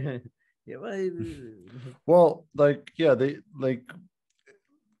socialism. Well, they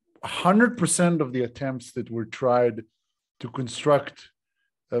 100% of the attempts that were tried to construct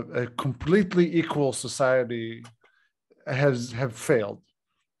a completely equal society have failed.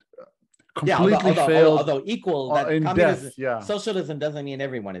 Completely failed. Although equal, that in communism, death, socialism doesn't mean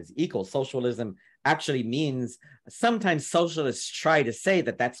everyone is equal. Socialism actually means, sometimes socialists try to say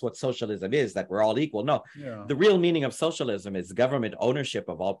that that's what socialism is, that we're all equal. No, the real meaning of socialism is government ownership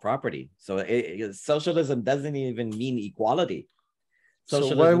of all property. So socialism doesn't even mean equality.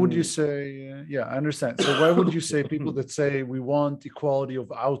 Socialism, so why would you say, I understand. So why would you say people that say we want equality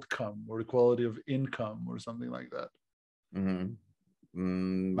of outcome or equality of income or something like that?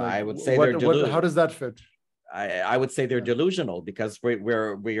 I would say they're delusional. How does that fit? I would say they're delusional, because we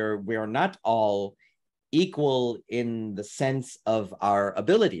are not all equal in the sense of our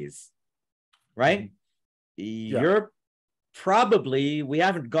abilities, right? You're probably, we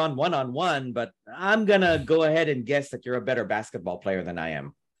haven't gone one-on-one, but I'm gonna go ahead and guess that you're a better basketball player than I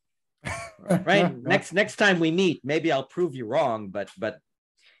am. Right? Next time we meet, maybe I'll prove you wrong, but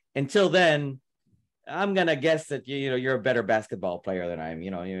until then, I'm gonna guess that you're a better basketball player than I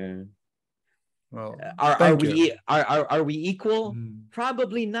am. Well, are we equal?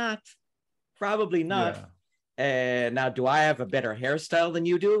 Probably not. Now, do I have a better hairstyle than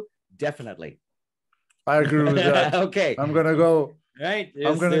you do? Definitely. I agree with that. Okay, I'm gonna go. Right,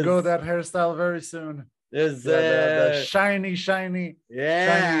 I'm gonna go that hairstyle very soon. There's the shiny, shiny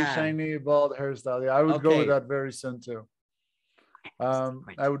bald hairstyle. I would go with that very soon too.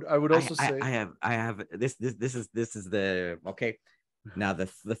 I would also say I have this is the okay. Now the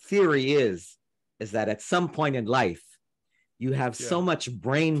theory is that at some point in life you have so much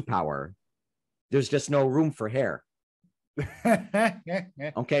brain power, there's just no room for hair.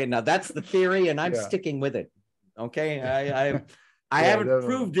 Okay, now that's the theory, and I'm Yeah. sticking with it. Okay, I Yeah, haven't definitely.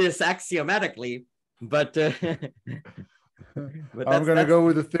 proved this axiomatically, but I'm gonna that's go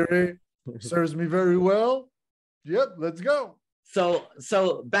with the theory. Serves me very well. Yep, let's go.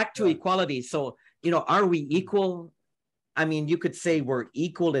 so back to Yeah. equality. So, are we equal? I mean, you could say we're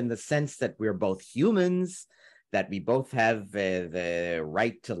equal in the sense that we're both humans, that we both have the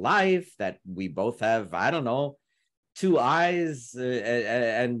right to life, that we both have, I don't know, two eyes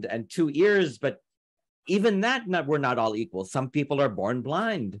and two ears, but even that, we're not all equal. Some people are born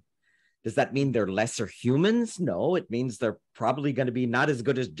blind. Does that mean they're lesser humans? No, it means they're probably going to be not as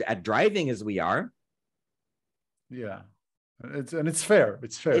good at driving as we are. Yeah. It's fair.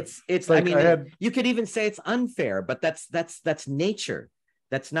 It's fair. It's like I mean, you could even say it's unfair, but that's nature.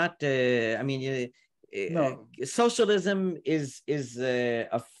 That's not no. Socialism is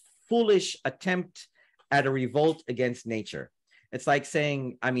a foolish attempt at a revolt against nature. It's like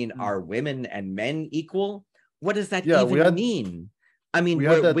saying, I mean, are women and men equal? What does that even mean? I mean, we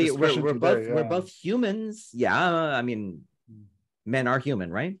had that discussion today. we're both humans. Yeah, I mean, men are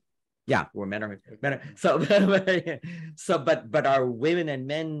human, right? Yeah, we're men are so but are women and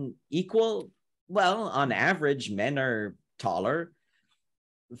men equal? Well, on average, men are taller,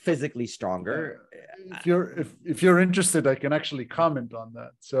 physically stronger. If you're interested, I can actually comment on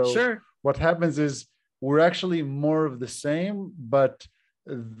that. So sure. What happens is we're actually more of the same, but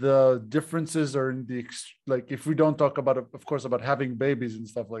the differences are in the like, if we don't talk about, of course, about having babies and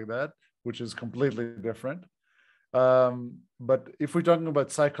stuff like that, which is completely different. But if we're talking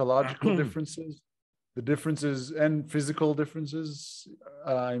about psychological differences, the differences and physical differences,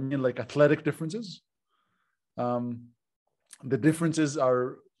 I mean, like athletic differences, the differences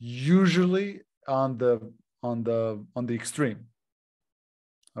are usually on the extreme.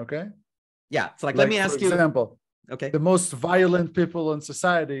 Okay. Yeah. So let me ask you. For example, okay, the most violent people in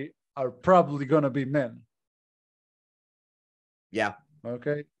society are probably going to be men. Yeah.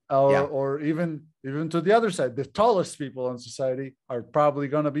 Okay. Or even to the other side, the tallest people in society are probably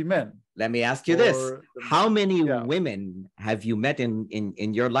going to be men. Let me ask you this: how many women have you met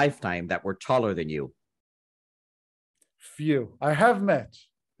in your lifetime that were taller than you? Few. I have met.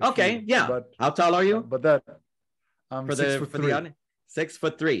 Okay, few, yeah. But how tall are you? But that I'm for 6'3".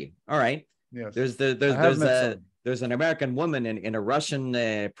 6'3". All right. Yes. There's an American woman in a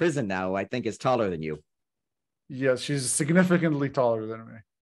Russian prison now. I think is taller than you. Yes, she's significantly taller than me.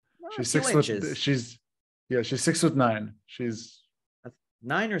 She's 6 foot. She's 6'9". She's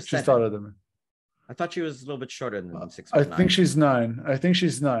 9 or 7. She's taller than me. I thought she was a little bit shorter than 6 foot. I think she's 9.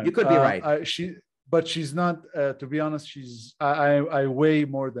 You could be right. But she's not. To be honest, I weigh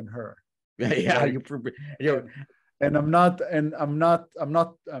more than her. Yeah, you're. And I'm not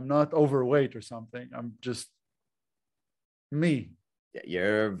overweight or something. I'm just me.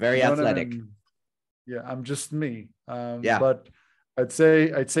 You're very athletic. I mean? Yeah, I'm just me. Yeah. But I'd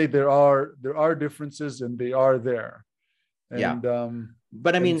say there are differences, and they are there. And, yeah.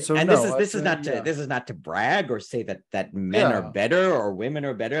 But I mean, this is not to brag or say that men are better or women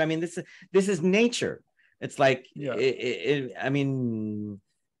are better. I mean, this is nature. It's like, I mean.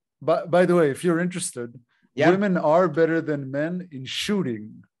 But by the way, if you're interested, women are better than men in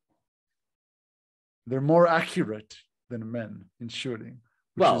shooting. They're more accurate than men in shooting.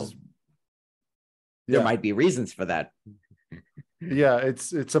 There might be reasons for that. Yeah,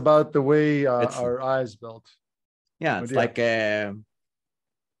 it's about the way our eyes built. Yeah, it's like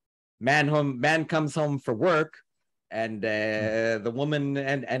man comes home for work, and the woman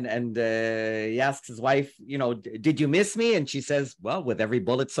and he asks his wife, did you miss me? And she says, well, with every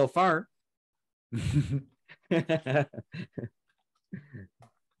bullet so far.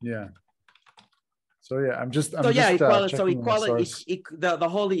 Yeah. So equality. The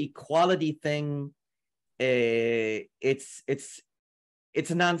whole equality thing. It's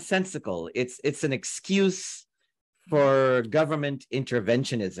nonsensical. It's an excuse for government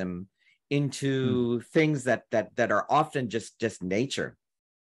interventionism into things that are often just nature.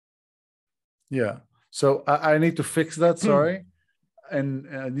 Yeah. So I need to fix that. Sorry. And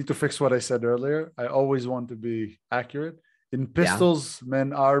I need to fix what I said earlier. I always want to be accurate. In pistols,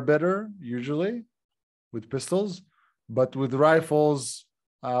 men are better usually with pistols, but with rifles,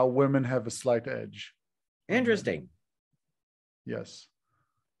 women have a slight edge. Interesting. Yes,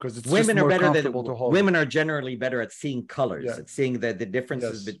 because it's women are better than women are generally better at seeing colors, at seeing the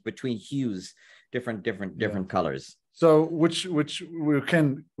differences between hues, different colors. So which we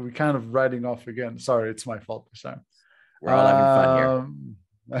kind of writing off again. Sorry, it's my fault this time. We're all having fun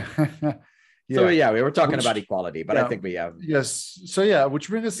here. So we were talking about equality, but I think we have which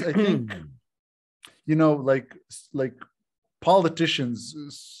brings us, I think, like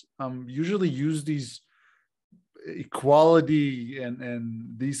politicians usually use these equality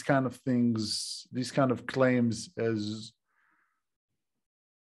and these kind of things, these kind of claims as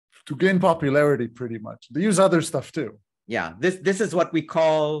to gain popularity pretty much. They use other stuff too. Yeah, this is what we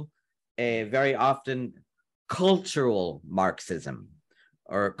call very often cultural Marxism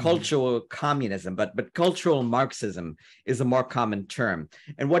or cultural communism, but cultural Marxism is a more common term.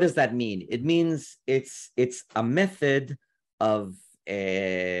 And what does that mean? It means it's a method of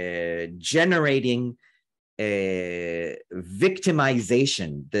generating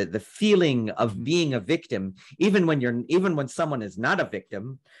victimization, the feeling of being a victim, even when someone is not a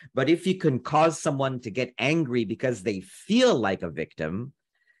victim. But if you can cause someone to get angry because they feel like a victim,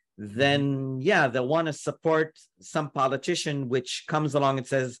 then yeah, they'll want to support some politician which comes along and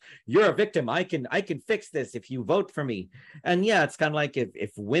says, you're a victim, I can fix this if you vote for me. And yeah, it's kind of like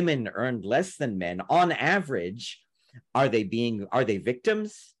if women earned less than men on average, are they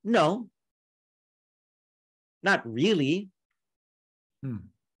victims? No, not really.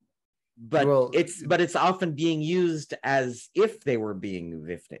 But Well, it's often being used as if they were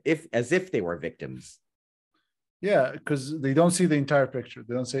as if they were victims. Yeah, because they don't see the entire picture.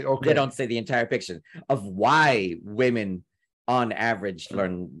 They don't say, okay. They don't say the entire picture of why women on average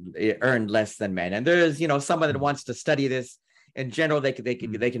earn less than men. And there's, someone that wants to study this in general, they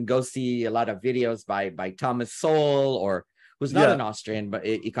can go see a lot of videos by Thomas Sowell, or who's not an Austrian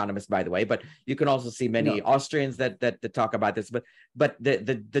economist, by the way, but you can also see many Austrians that talk about this. But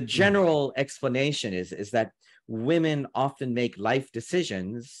the general explanation is that women often make life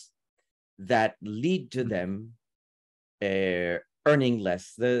decisions that lead to them earning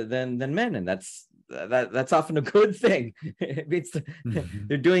less than men, and that's often a good thing. It means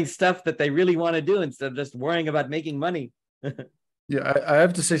they're doing stuff that they really want to do instead of just worrying about making money. Yeah, I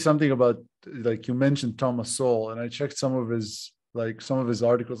have to say something about, like you mentioned Thomas Sowell, and I checked some of his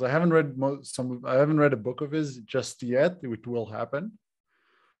articles. I haven't read a book of his just yet. It will happen.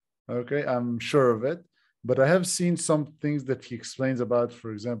 Okay, I'm sure of it. But I have seen some things that he explains about,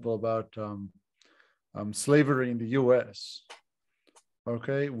 for example, about slavery in the US,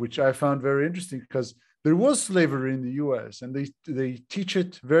 okay, which I found very interesting because there was slavery in the US and they teach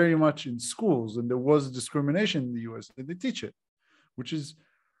it very much in schools, and there was discrimination in the US and they teach it, which is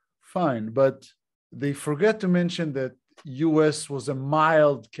fine. But they forget to mention that US was a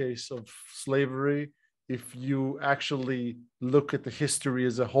mild case of slavery if you actually look at the history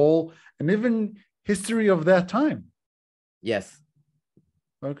as a whole, and even history of that time. Yes.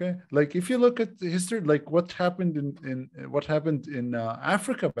 Okay, like if you look at the history, like what happened in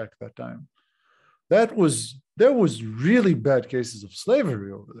Africa back that time, there was really bad cases of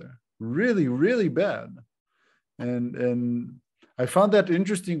slavery over there, really, really bad, and I found that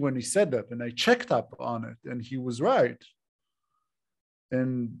interesting when he said that, and I checked up on it, and he was right.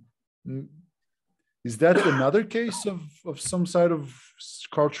 And is that another case of some side of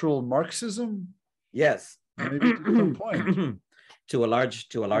cultural Marxism? Yes, maybe to some point. To a large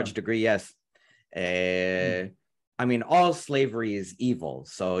degree, yes. I mean, all slavery is evil.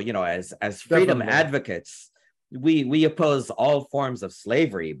 So, as freedom Definitely. advocates, we oppose all forms of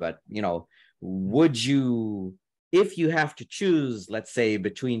slavery. But, would you, if you have to choose, let's say,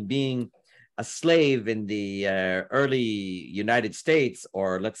 between being a slave in the early United States,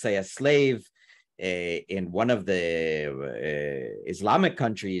 or let's say a slave in one of the Islamic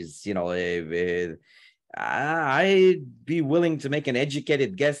countries, I'd be willing to make an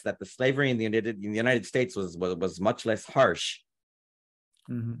educated guess that the slavery in the United States was much less harsh.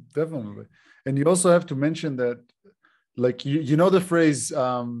 Definitely. And you also have to mention that, like, you know the phrase,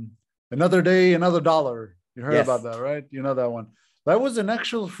 another day, another dollar. You heard about that, right? You know that one. That was an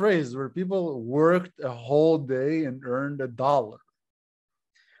actual phrase where people worked a whole day and earned $1.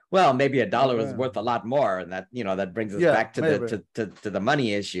 Well, maybe $1 is worth a lot more, and that brings us back to the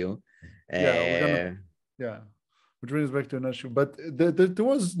money issue. Which brings us back to an issue. But it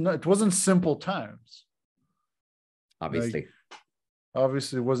wasn't simple times. Obviously.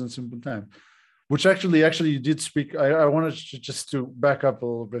 Obviously, it wasn't simple time. Which actually you did speak. I wanted to back up a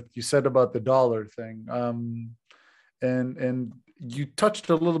little bit. You said about the dollar thing. And you touched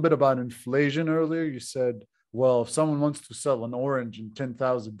a little bit about inflation earlier. You said, well, if someone wants to sell an orange in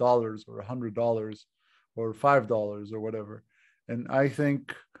 $10,000 or $100 or $5 or whatever, and I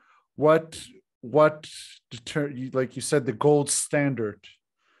think like you said, the gold standard,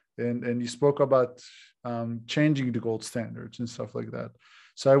 and you spoke about changing the gold standards and stuff like that.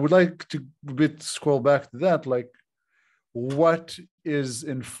 So I would like to scroll back to that, like, what is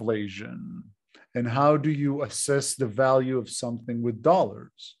inflation? And how do you assess the value of something with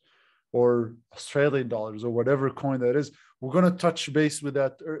dollars? or Australian dollars or whatever coin that is. We're going to touch base with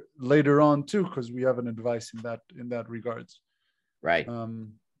that later on too, because we have an advice in that regards. Right.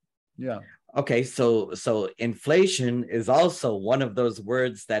 Yeah. Okay. So inflation is also one of those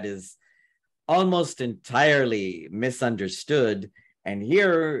words that is almost entirely misunderstood. And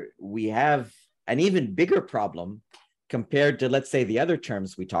here we have an even bigger problem compared to, let's say, the other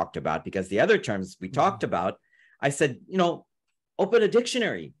terms we talked about, because the other terms we talked about, I said, open a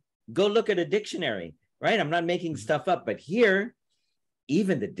dictionary, go look at a dictionary, right? I'm not making stuff up, but here,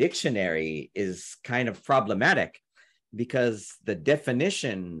 even the dictionary is kind of problematic because the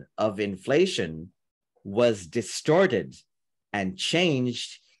definition of inflation was distorted and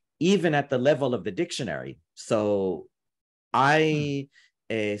changed even at the level of the dictionary. So I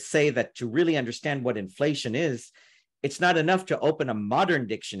say that to really understand what inflation is, it's not enough to open a modern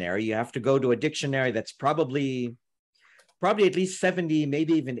dictionary. You have to go to a dictionary that's probably at least 70,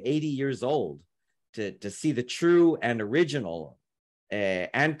 maybe even 80 years old to see the true and original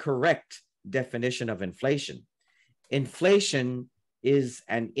and correct definition of inflation. Inflation is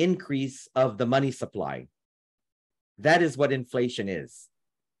an increase of the money supply. That is what inflation is.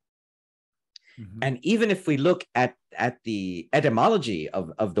 And even if we look at the etymology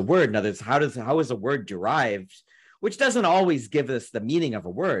of the word, in other words, how is a word derived, which doesn't always give us the meaning of a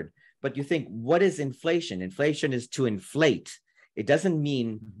word, but you think, what is inflation? Inflation is to inflate. It doesn't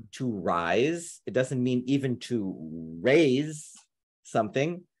mean to rise. It doesn't mean even to raise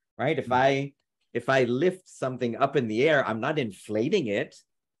something, right? If I lift something up in the air, I'm not inflating it.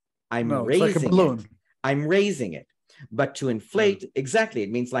 I'm raising it's like a balloon. it. I'm raising it. But to inflate, exactly,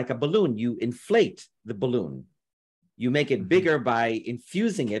 it means like a balloon. You inflate the balloon. You make it bigger by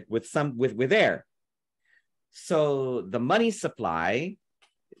infusing it with air. So the money supply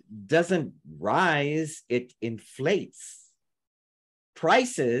doesn't rise, it inflates.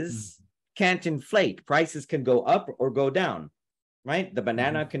 Prices can't inflate. Prices can go up or go down, right? The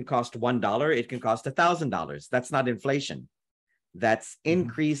banana can cost $1, it can cost $1,000. That's not inflation. That's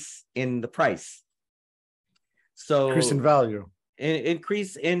increase in the price. So increase in value.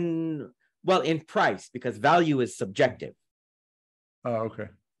 Increase in price, because value is subjective. Oh, okay.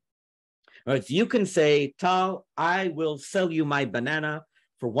 Right, so you can say, Tal, I will sell you my banana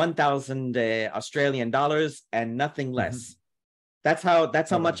for 1,000 Australian dollars and nothing less. That's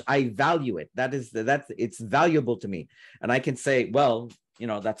how much I value it. It's valuable to me. And I can say, well,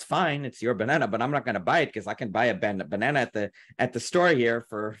 that's fine. It's your banana, but I'm not going to buy it because I can buy a banana at the store here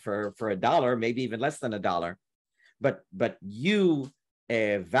for $1, maybe even less than $1. But you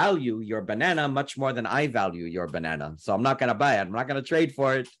value your banana much more than I value your banana. So I'm not going to buy it. I'm not going to trade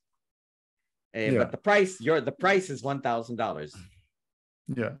for it. But the price is $1,000.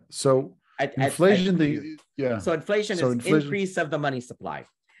 Yeah. So inflation, So inflation is increase of the money supply.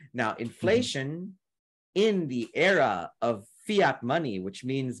 Now, inflation in the era of fiat money, which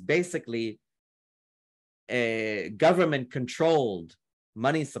means basically a government-controlled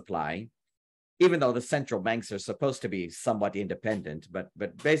money supply, even though the central banks are supposed to be somewhat independent, but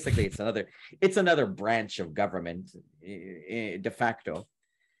basically it's another branch of government de facto.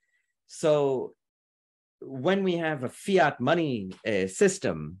 So when we have a fiat money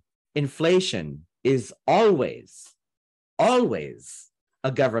system, inflation is always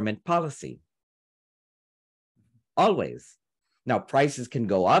a government policy. Always. Now, prices can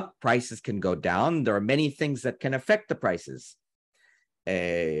go up, prices can go down. There are many things that can affect the prices.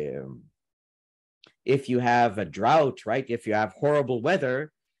 If you have a drought, right? If you have horrible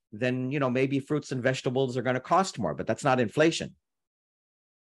weather, then, maybe fruits and vegetables are going to cost more, but that's not inflation.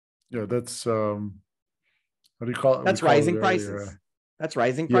 Yeah, that's what do you call it? That's rising prices. That's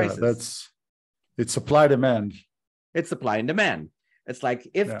rising prices. It's supply demand. It's supply and demand. It's like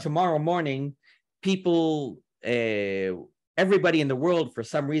if tomorrow morning people, everybody in the world for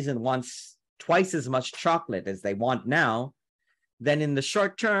some reason wants twice as much chocolate as they want now, then in the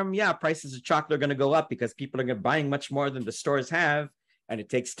short term, prices of chocolate are going to go up because people are buying much more than the stores have. And it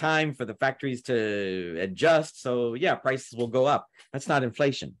takes time for the factories to adjust. So prices will go up. That's not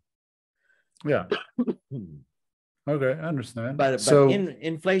inflation. Yeah. Okay, I understand. But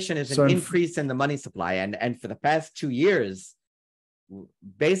inflation is an increase in the money supply. And for the past 2 years,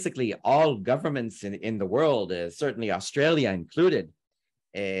 basically all governments in the world, certainly Australia included,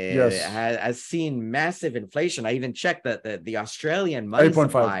 has seen massive inflation. I even checked that the Australian money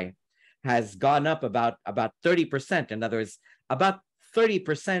supply has gone up about 30%. In other words, about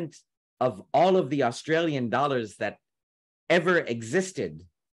 30% of all of the Australian dollars that ever existed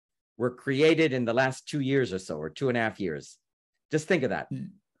were created in the last 2 years or so, or 2.5 years. Just think of that.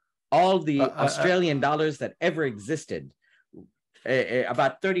 All the Australian dollars that ever existed,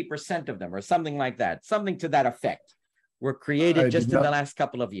 about 30% of them or something like that, something to that effect, were created just in the last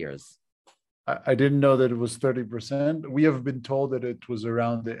couple of years. I didn't know that it was 30%. We have been told that it was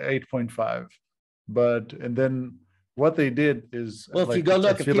around the 8.5. And then what they did is, well, if like, you go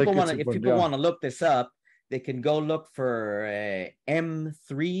look, if people want to look this up, they can go look for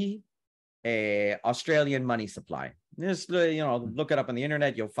M3 Australian money supply. Just look it up on the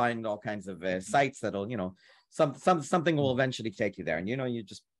internet. You'll find all kinds of sites that'll something will eventually take you there, and you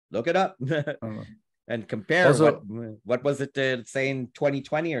just look it up and compare also, what was it say in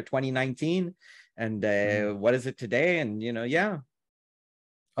 2020 or 2019, and what is it today, and yeah.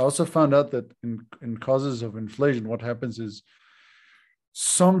 I also found out that in causes of inflation, what happens is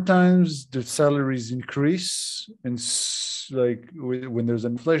sometimes the salaries increase, and like when there's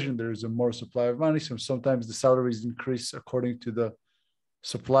inflation, there's a more supply of money. So sometimes the salaries increase according to the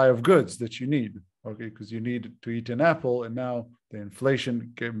supply of goods that you need. Okay, because you need to eat an apple, and now the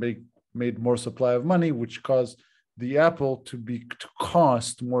inflation made more supply of money, which caused the apple to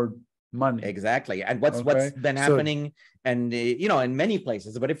cost more money. Exactly. And what's been happening, and in many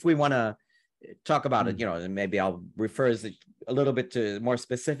places. But if we want to talk about it, maybe I'll refer a little bit to more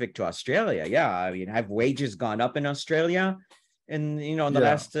specific to Australia. Yeah, I mean, have wages gone up in Australia in the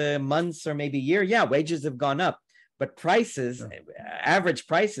last months or maybe year? Yeah, wages have gone up, but prices, average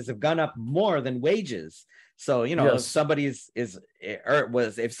prices have gone up more than wages. So if somebody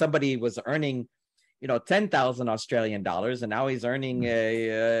was earning 10,000 Australian dollars, and now he's earning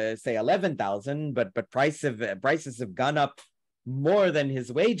say 11,000, but prices have gone up more than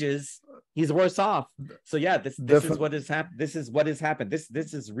his wages, he's worse off. So yeah, this is what has happened. This is what has happened.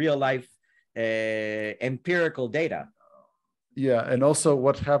 This is real life empirical data. Yeah, and also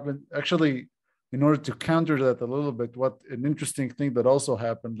what happened actually, in order to counter that a little bit, an interesting thing that also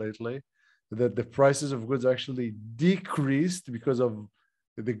happened lately, that the prices of goods actually decreased because of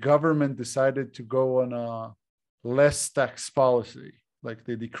the government decided to go on a less tax policy. Like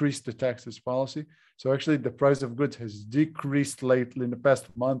they decreased the taxes policy. So actually the price of goods has decreased lately in the past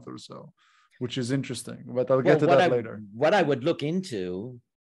month or so, which is interesting, but I'll get to that later. What I would look into,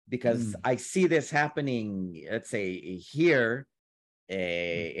 because I see this happening, let's say here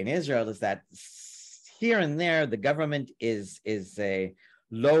in Israel, is that here and there, the government is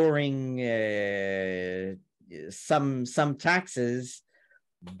lowering some taxes,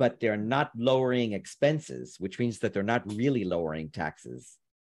 but they're not lowering expenses, which means that they're not really lowering taxes.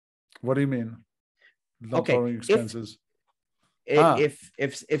 What do you mean? Not lowering expenses.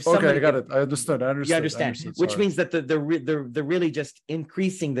 If somebody, I got it. I understood. You understand, which means that they're really just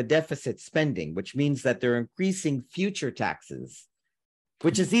increasing the deficit spending, which means that they're increasing future taxes,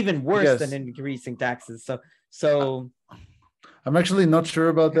 which is even worse than increasing taxes. So I'm actually not sure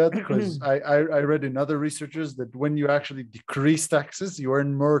about that, because I read in other researchers that when you actually decrease taxes, you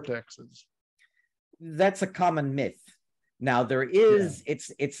earn more taxes. That's a common myth. Now there is,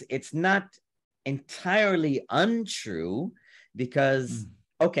 it's not entirely untrue, because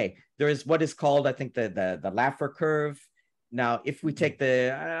there is what is called, I think, the Laffer curve. Now, if we take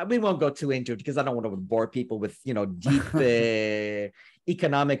we won't go too into it because I don't want to bore people with deep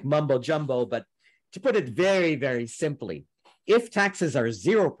economic mumbo jumbo. But to put it very, very simply, if taxes are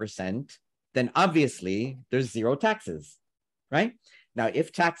 0%, then obviously there's zero taxes, right? Now,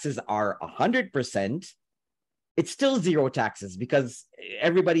 if taxes are 100%, it's still zero taxes because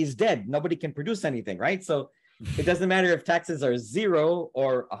everybody's dead. Nobody can produce anything, right? So it doesn't matter if taxes are 0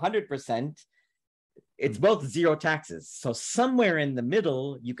 or 100%. It's both zero taxes. So somewhere in the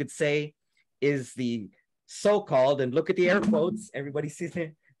middle, you could say, is the so-called, and look at the air quotes, everybody sees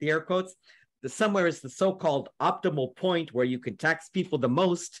the air quotes, somewhere is the so-called optimal point where you can tax people the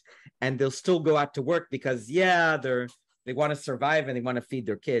most and they'll still go out to work because, they want to survive and they want to feed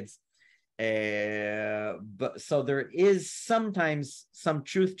their kids. But so there is sometimes some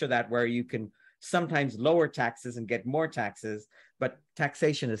truth to that, where you can sometimes lower taxes and get more taxes, but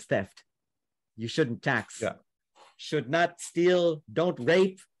taxation is theft. You shouldn't tax. Yeah. Should not steal, don't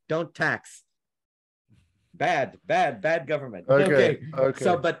rape, don't tax. Bad government. Okay.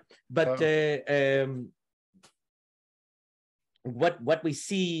 So, but what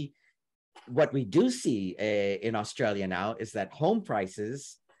we do see in Australia now is that home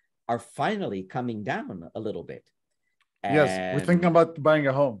prices are finally coming down a little bit. Yes, we're thinking about buying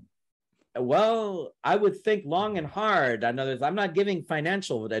a home. Well, I would think long and hard. In other words, I'm not giving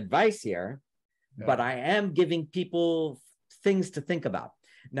financial advice here, but I am giving people things to think about.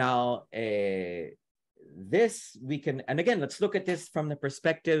 Now, this we can, and again, let's look at this from the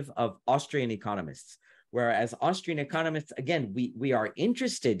perspective of Austrian economists. Whereas Austrian economists, again, we are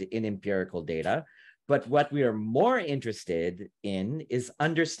interested in empirical data, But what we are more interested in is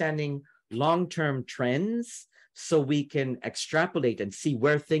understanding long-term trends so we can extrapolate and see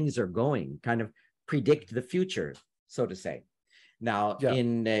where things are going, kind of predict the future, so to say. Now,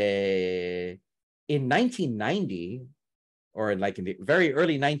 in 1990, or like in the very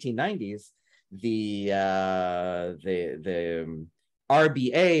early 1990s, the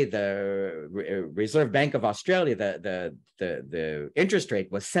RBA, the Reserve Bank of Australia, the interest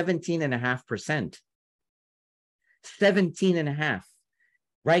rate was 17.5%. 17.5.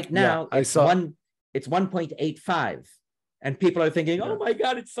 Right now, it's 1.85. And people are thinking, oh my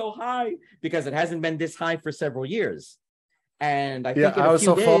God, it's so high, because it hasn't been this high for several years. And I think in a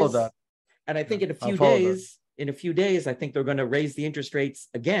few days, and I think in a few days, I think they're going to raise the interest rates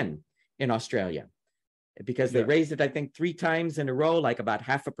again in Australia, because they raised it, I think, 3 times in a row, like about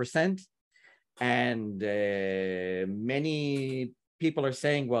 0.5%. And many people are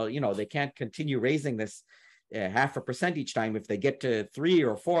saying, well, you know, they can't continue raising this 0.5% each time. If they get to 3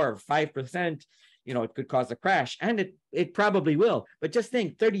 or 4 or 5%, you know, it could cause a crash, and it probably will. But just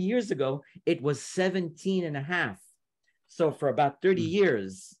think, 30 years ago, it was 17.5. So for about 30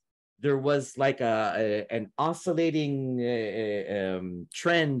 years, there was like an oscillating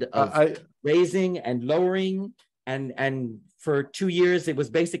trend of raising and lowering, and for 2 years it was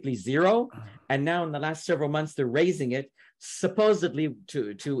basically zero, and now in the last several months they're raising it, supposedly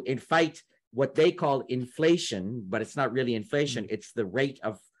to fight what they call inflation, but it's not really inflation. It's the rate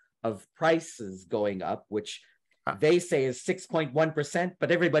of prices going up, which they say is 6.1%,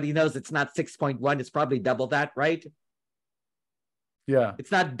 but everybody knows it's not 6.1. It's probably double that, right? Yeah,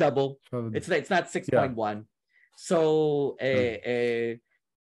 it's not double. It's not 6.1. So,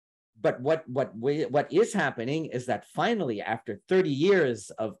 but what is happening is that finally, after 30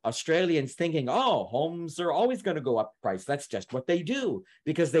 years of Australians thinking, oh, homes are always going to go up price, that's just what they do,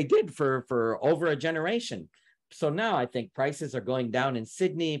 because they did for over a generation. So now I think prices are going down in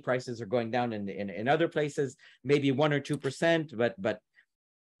Sydney, prices are going down in other places, maybe 1 or 2%, but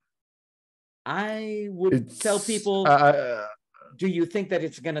I would tell people, do you think that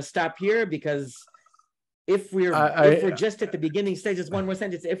it's going to stop here? Because if we're just at the beginning stages, one more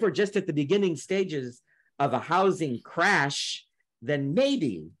sentence, if we're just at the beginning stages of a housing crash, then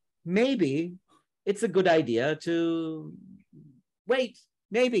maybe it's a good idea to wait.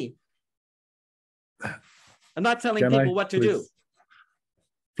 Maybe. I'm not telling people what to do.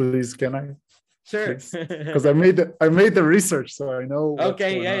 Please, can I? Sure. Because I made the research, so I know.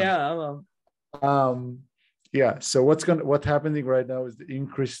 Okay. Yeah. So what's happening right now is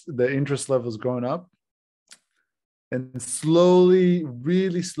the interest levels going up, and slowly,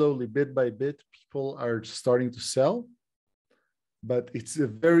 really slowly, bit by bit, people are starting to sell. But it's a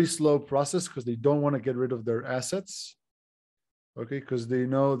very slow process because they don't want to get rid of their assets. Okay, because they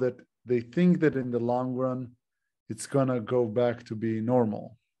know that they think that in the long run, it's gonna go back to be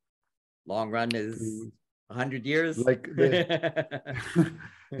normal. Long run is 100 years. Like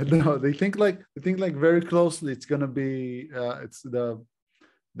no, they think like very closely. It's gonna be it's the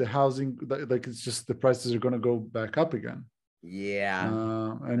housing, like it's just the prices are gonna go back up again. Yeah,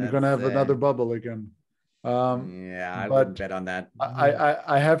 and you're gonna have another bubble again. I wouldn't bet on that.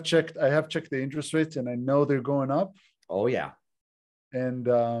 I have checked the interest rates, and I know they're going up. Oh yeah. And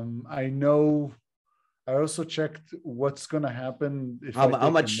I also checked what's going to happen if how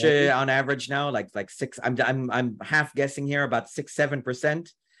much on average now, like 6, I'm half guessing here, about 6-7%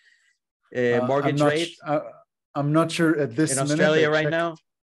 mortgage rate. I'm not sure at this in Australia right now.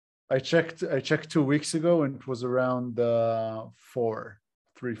 I checked 2 weeks ago, and it was around 4,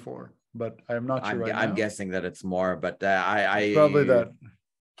 but I'm not sure right now. I'm guessing that it's more, but probably that.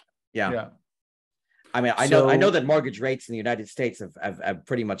 Yeah. I mean, I know that mortgage rates in the United States have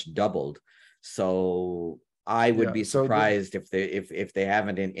pretty much doubled. So I would be surprised if they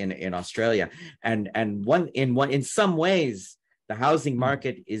haven't in Australia. And in some ways, the housing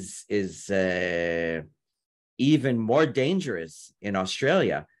market is even more dangerous in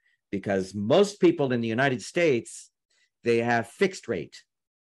Australia, because most people in the United States, they have fixed rate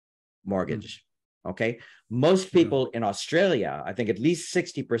mortgage. Okay, most people in Australia, I think at least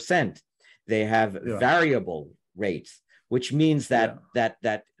 60%, they have variable rates, which means that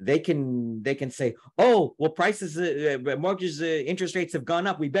they can say, oh, well, prices, mortgage interest rates have gone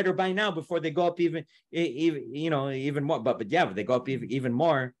up. We better buy now before they go up even more. But if they go up even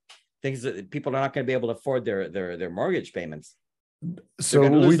more, things that people are not going to be able to afford their mortgage payments. So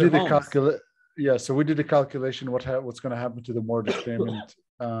we did a calculation what's going to happen to the mortgage payment,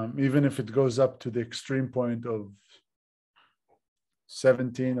 even if it goes up to the extreme point of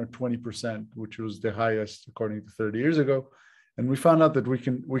 17 or 20%, which was the highest according to 30 years ago. And we found out that we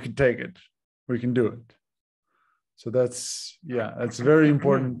can take it. we can do it. So that's very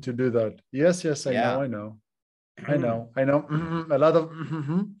important to do that. Yes, I Yeah. know. I know a lot of,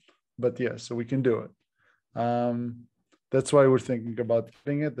 but yes, so we can do it. That's why we're thinking about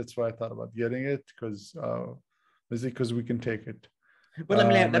getting it. That's why I thought about getting it, because basically because we can take it. Well,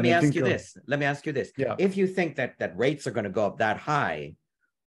 let me ask you this. Yeah. If you think that rates are going to go up that high,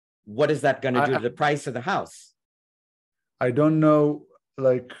 what is that going to do to the price of the house? I don't know,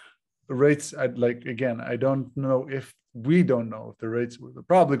 like rates. I don't know if we don't know if the rates are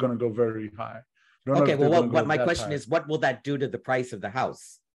probably going to go very high. Okay, well, what my question is, what will that do to the price of the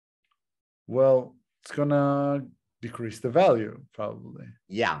house? Well, it's going to decrease the value, probably.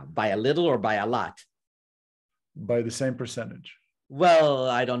 Yeah, by a little or by a lot? By the same percentage. Well,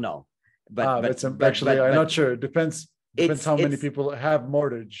 I don't know. But I'm not sure. It depends how many people have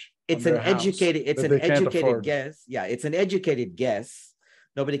mortgage. It's an educated guess. Yeah, it's an educated guess.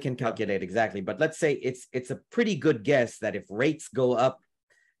 Nobody can calculate exactly, but let's say it's a pretty good guess that if rates go up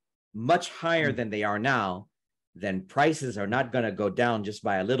much higher than they are now, then prices are not going to go down just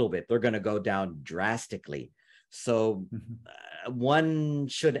by a little bit. They're going to go down drastically. So one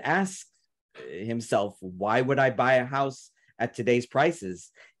should ask himself, why would I buy a house at today's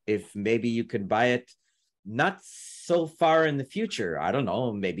prices if maybe you can buy it not so far in the future? I don't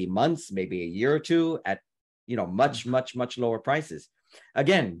know, maybe months, maybe a year or two at, much lower prices.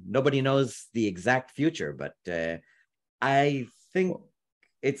 Again, nobody knows the exact future, but I think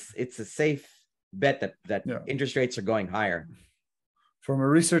it's a safe bet that interest rates are going higher. From a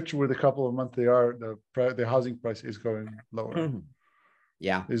research with a couple of months, the housing price is going lower.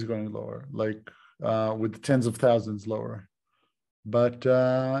 Yeah, is going lower, like with tens of thousands lower. But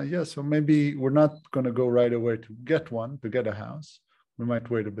so maybe we're not going to go right away to get a house. We might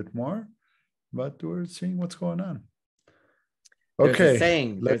wait a bit more, but we're seeing what's going on. Okay. There's a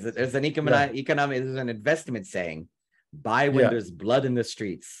saying, there's an economic, there's an investment saying, buy when there's blood in the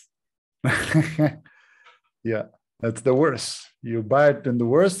streets. Yeah, that's the worst. You buy it in the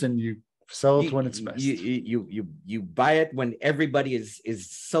worst and you sell it when it's best. You buy it when everybody is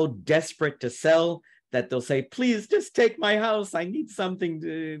so desperate to sell that they'll say, please just take my house. I need something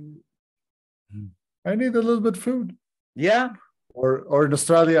to... I need a little bit of food. Yeah. Or in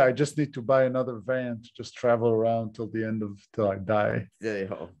Australia, I just need to buy another van to just travel around till I die.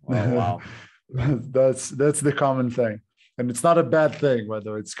 Oh wow. That's the common thing. And it's not a bad thing, by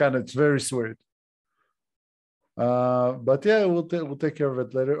the way. It's very sweet. But yeah, we'll take care of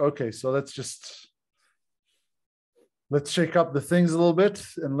it later. Okay, so let's shake up the things a little bit,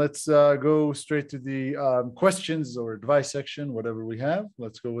 and let's go straight to the questions or advice section, whatever we have.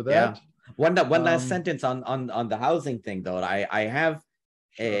 Let's go with that. One last sentence on the housing thing, though. I have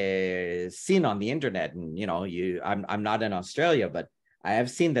seen on the internet, and I'm not in Australia, but I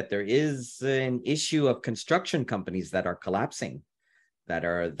have seen that there is an issue of construction companies that are collapsing, that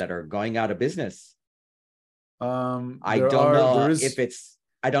are going out of business. I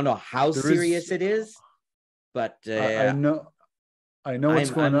don't know how serious it is, but I know what's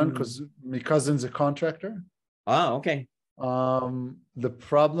going on because my cousin's a contractor. Oh, okay. The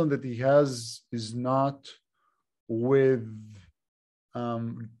problem that he has is not with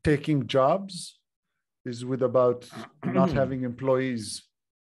taking jobs, is with about not having employees.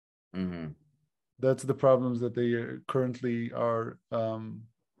 That's the problems that they currently are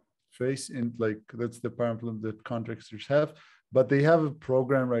facing. Like, that's the problem that contractors have. But they have a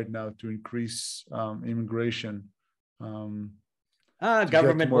program right now to increase immigration.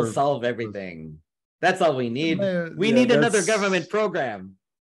 Government will solve everything. That's all we need. We need another government program.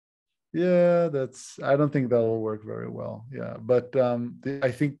 Yeah, I don't think that will work very well. Yeah, but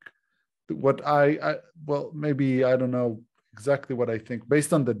I think what maybe I don't know exactly what I think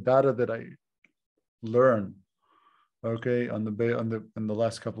based on the data that I learned. Okay, in the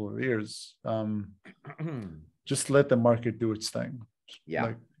last couple of years, just let the market do its thing. Yeah.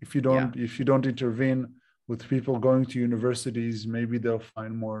 Like if you don't intervene with people going to universities, maybe they'll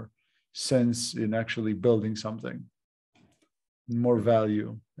find more sense in actually building something, more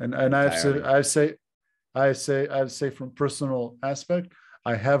value. And I say from personal aspect,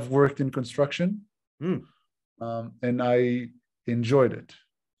 I have worked in construction, and I enjoyed it.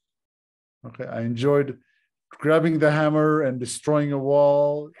 Okay, I enjoyed grabbing the hammer and destroying a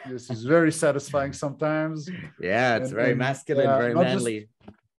wall. This is very satisfying sometimes. Yeah, it's very masculine, very manly.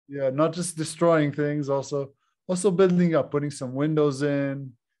 Not just destroying things, also building up, putting some windows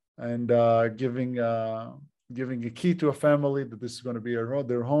in, and giving a key to a family that this is going to be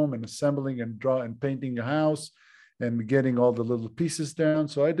their home, and assembling and painting a house and getting all the little pieces down.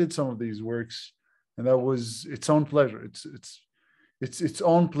 So I did some of these works, and that was its own pleasure. it's its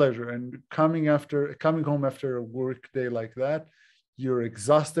own pleasure. And coming home after a work day like that, you're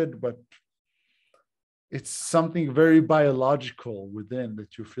exhausted, but it's something very biological within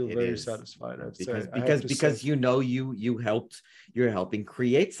that you feel very satisfied. Because you're helping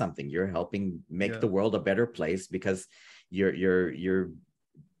create something. You're helping make the world a better place because you're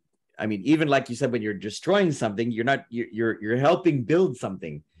I mean, even like you said, when you're destroying something, you're helping build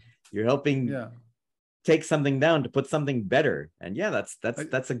something. You're helping take something down to put something better. And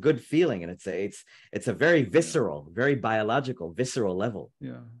that's a good feeling. And it's a very visceral, very biological, visceral level.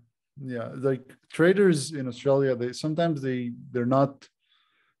 Yeah, like traders in Australia, they're not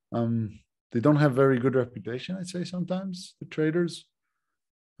they don't have very good reputation, I'd say. Sometimes the traders,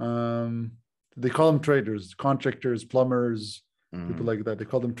 they call them traders, contractors, plumbers, people like that. They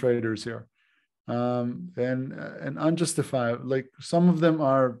call them traders here, and unjustified. Like some of them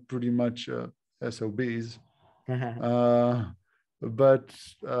are pretty much SOBs, but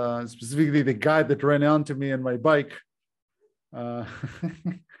specifically the guy that ran onto me on my bike.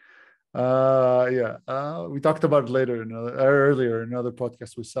 We talked about it earlier in another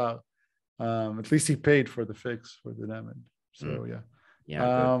podcast with Sal. At least he paid for the fix for the damage. So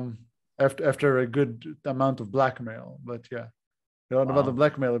after a good amount of blackmail, but about the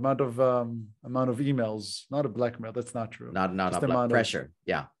blackmail amount of emails, not a blackmail. That's not true. Not pressure.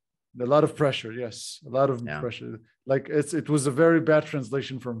 A lot of pressure. Yes, a lot of pressure. Like it was a very bad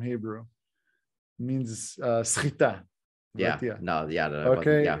translation from Hebrew. It means schita. Okay. You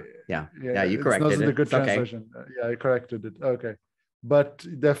corrected it. It's not a good translation. Okay. I corrected it. Okay. But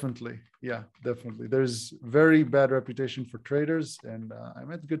definitely. There's very bad reputation for traders, and I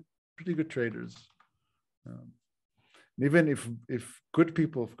met pretty good traders. Even if good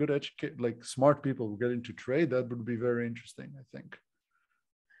people, if good like smart people get into trade, that would be very interesting, I think.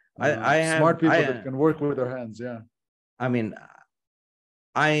 Smart people that can work with their hands. I mean,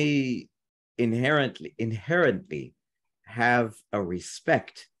 I inherently have a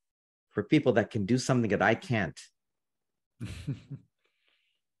respect for people that can do something that I can't.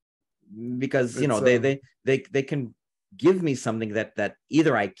 Because they can give me something that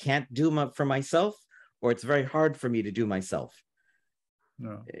either I can't do for myself, or it's very hard for me to do myself.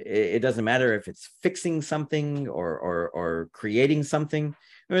 No. It doesn't matter if it's fixing something or creating something.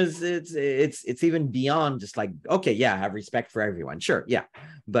 It's even beyond just like, okay, I have respect for everyone. Sure,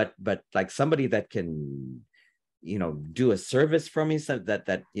 but like somebody that can do a service for me, so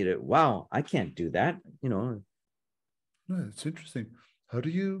that wow, I can't do that. No, it's interesting. How do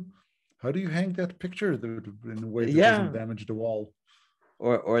you hang that picture in a way that doesn't damage the wall?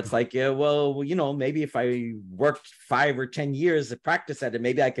 Or it's like, maybe if I worked 5 or 10 years to practice at it,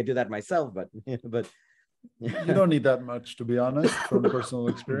 maybe I could do that myself. But you don't need that much, to be honest, from personal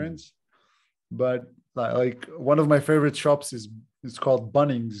experience. But like one of my favorite shops is called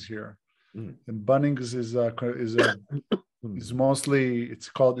Bunnings here, and Bunnings is mostly it's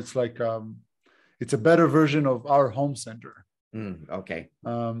a better version of our home center. Okay.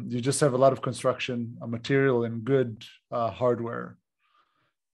 You just have a lot of construction material and good hardware.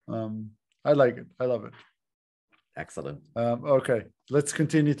 I like it. I love it. Excellent. Okay, let's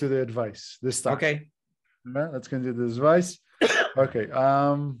continue to the advice this time. Okay. Let's continue to the advice. Okay.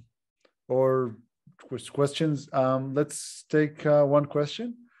 Or questions. Let's take one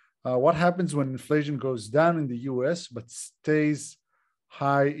question. What happens when inflation goes down in the US but stays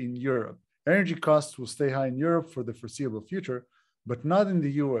high in Europe? Energy costs will stay high in Europe for the foreseeable future, but not in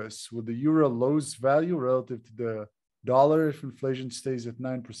the US. Will the euro lose value relative to the dollar if inflation stays at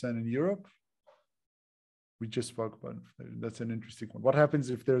 9% in Europe? We just spoke about inflation. That's an interesting one. What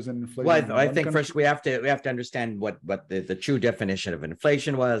happens if there's an inflation? Well, I think first we have to understand what the true definition of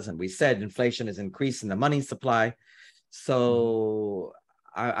inflation was, and we said inflation is increase in the money supply. So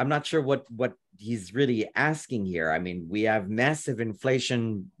I'm not sure what he's really asking here. I mean, we have massive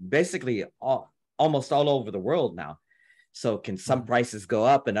inflation basically almost all over the world now. So can some prices go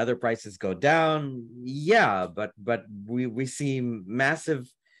up and other prices go down? Yeah, but we see massive.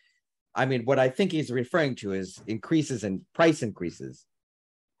 I mean, what I think he's referring to is increases in price increases.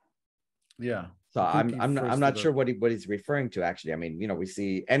 Yeah. So I'm not sure what he's referring to actually. I mean, we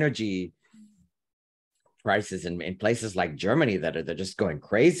see energy prices in places like Germany they're just going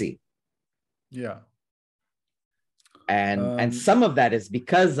crazy. Yeah. And some of that is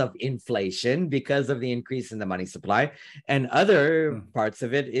because of inflation, because of the increase in the money supply, and other parts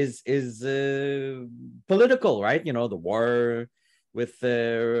of it is political, right? The war with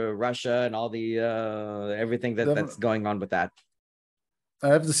Russia and all the everything that's going on with that. I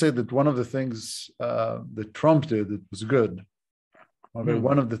have to say that one of the things that Trump did that was good. Okay,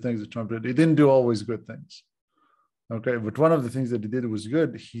 one of the things that Trump did, he didn't do always good things. Okay, but one of the things that he did was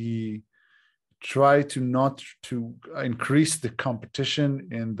good. He tried to not to increase the competition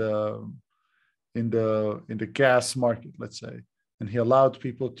in the gas market, let's say, and he allowed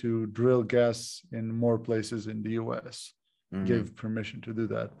people to drill gas in more places in the U.S. Gave permission to do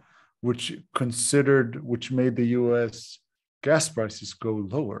that, which made the U.S. gas prices go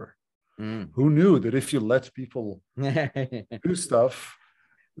lower. Who knew that if you let people do stuff,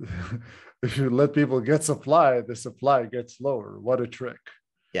 if you let people get supply, the supply gets lower? What a trick!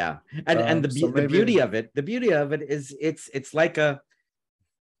 Yeah, and the beauty of it, is it's like a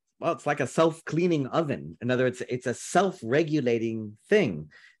self-cleaning oven. In other words, it's a self-regulating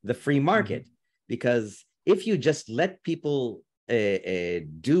thing, the free market, because if you just let people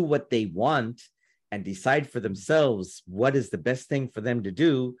do what they want and decide for themselves what is the best thing for them to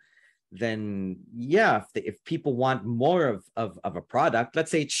do, then yeah, if people want more of a product,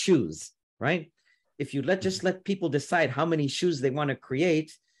 let's say it's shoes, right? If you just let people decide how many shoes they want to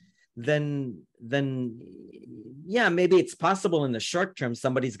create, then yeah, maybe it's possible in the short term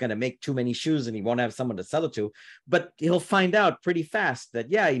somebody's going to make too many shoes and he won't have someone to sell it to, but he'll find out pretty fast that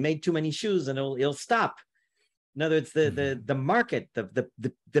yeah, he made too many shoes and he'll stop. In other words, the market,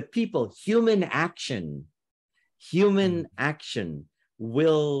 the people, human action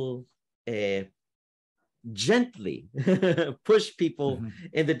will gently push people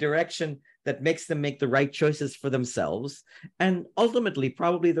in the direction that makes them make the right choices for themselves, and ultimately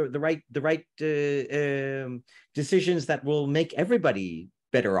probably the right decisions that will make everybody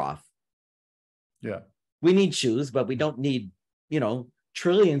better off. Yeah, we need shoes, but we don't need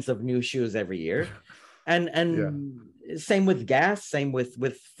trillions of new shoes every year. And same with gas, same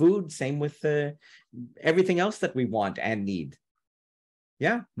with food, same with everything else that we want and need.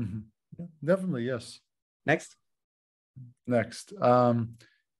 Yeah. Yeah, definitely, yes. Next.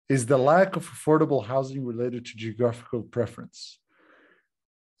 Is the lack of affordable housing related to geographical preference?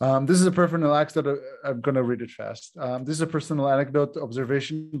 This is a personal anecdote. I'm going to read it fast. This is a personal anecdote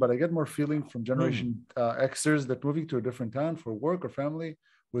observation, but I get more feeling from Generation Xers that moving to a different town for work or family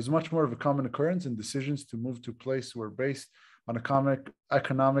was much more of a common occurrence, and decisions to move to a place were based on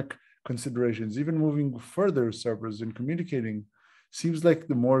economic considerations. Even moving further suburbs and communicating seems like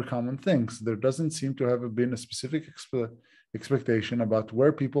the more common things. There doesn't seem to have been a specific expectation about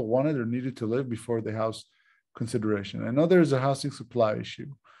where people wanted or needed to live before the house consideration. I know there is a housing supply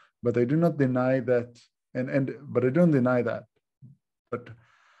issue, but I do not deny that. But I don't deny that. But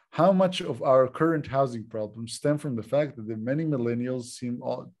how much of our current housing problems stem from the fact that the many millennials seem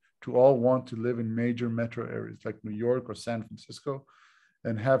to all want to live in major metro areas like New York or San Francisco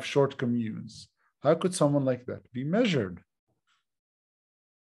and have short commutes? How could someone like that be measured?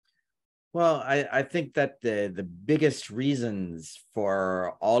 Well, I think that the biggest reasons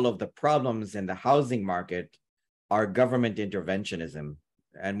for all of the problems in the housing market are government interventionism.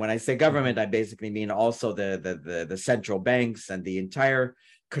 And when I say government, I basically mean also the central banks and the entire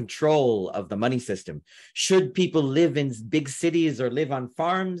control of the money system. Should people live in big cities or live on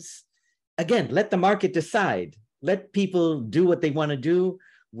farms? Again, let the market decide. Let people do what they want to do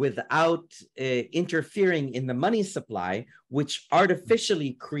without interfering in the money supply, which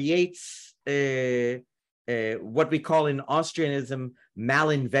artificially creates what we call in Austrianism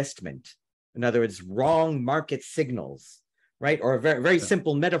malinvestment. In other words, wrong market signals, right? Or a very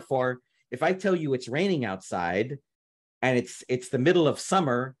simple metaphor. If I tell you it's raining outside and it's the middle of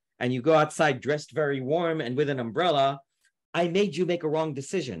summer and you go outside dressed very warm and with an umbrella, I made you make a wrong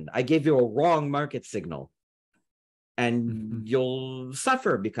decision. I gave you a wrong market signal. And you'll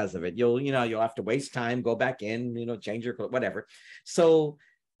suffer because of it. You'll have to waste time, go back in, change your clothes, whatever. So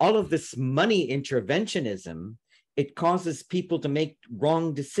all of this money interventionism, it causes people to make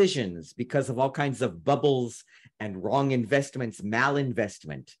wrong decisions because of all kinds of bubbles and wrong investments.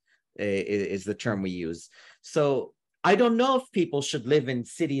 Malinvestment is the term we use. So I don't know if people should live in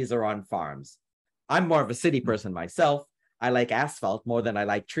cities or on farms. I'm more of a city person myself. I like asphalt more than I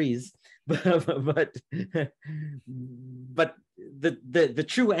like trees. But the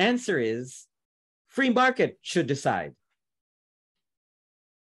true answer is free market should decide.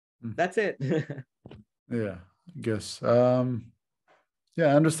 That's it. Yeah, I guess. Yeah,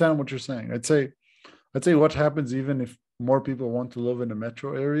 I understand what you're saying. I'd say what happens even if more people want to live in a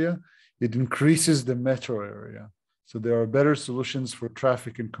metro area, it increases the metro area. So there are better solutions for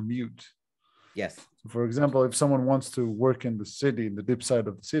traffic and commute. Yes. So for example, if someone wants to work in the city, in the deep side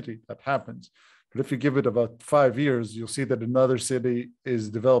of the city, that happens. But if you give it about 5 years, you'll see that another city is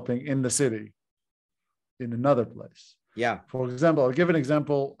developing in the city, in another place. Yeah. For example, I'll give an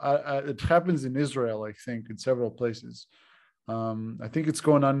example. It happens in Israel, I think, in several places. I think it's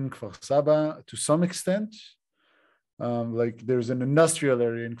going on in Kfar Saba to some extent. Like there's an industrial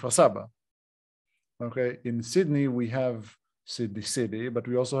area in Kwasaba. Okay, in Sydney we have Sydney City, but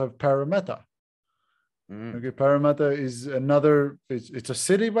we also have Parramatta. Okay, Parramatta is another. It's a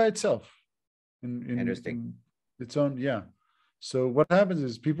city by itself. Interesting. In its own, yeah. So what happens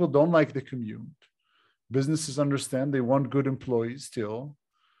is people don't like the commute. Businesses understand they want good employees still.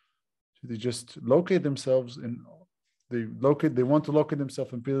 So they just locate themselves in. They want to locate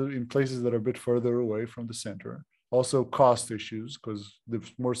themselves in places that are a bit further away from the center. Also, cost issues, because the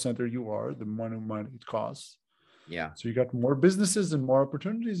more center you are, the more money it costs. Yeah. So you got more businesses and more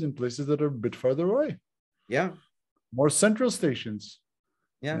opportunities in places that are a bit further away. Yeah. More central stations.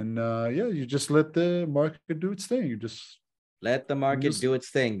 Yeah. And you just let the market do its thing. You just let the market do its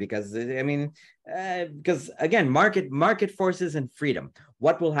thing, because I mean, because again, market forces and freedom.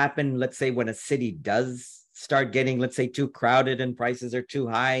 What will happen, let's say, when a city does start getting, let's say, too crowded and prices are too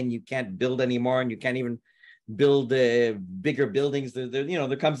high and you can't build anymore and you can't even build bigger buildings?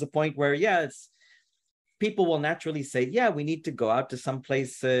 There comes a point where, people will naturally say, we need to go out to some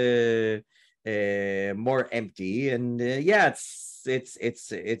place more empty, and there's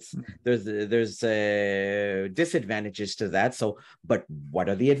disadvantages to that. So, but what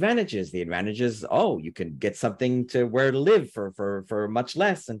are the advantages? The advantages, you can get something to where to live for much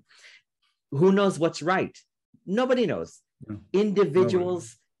less, and who knows what's right? Nobody knows.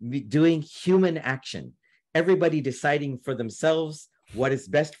 Individuals doing human action, everybody deciding for themselves what is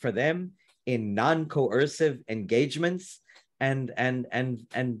best for them in non-coercive engagements, and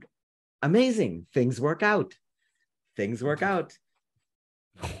amazing things work out.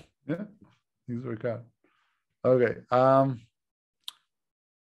 Yeah, things work out. Okay.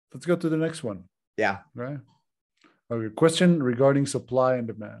 Let's go to the next one. Yeah. Right. Okay. Question regarding supply and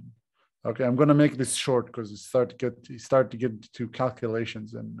demand. Okay, I'm going to make this short because you start to get to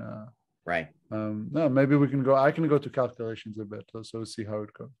calculations and right. No, maybe I can go to calculations a bit, so see how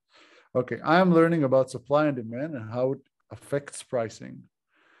it goes. Okay, I am learning about supply and demand and how it affects pricing.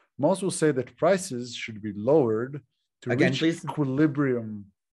 Most will say that prices should be lowered to reach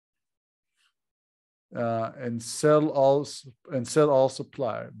equilibrium and sell all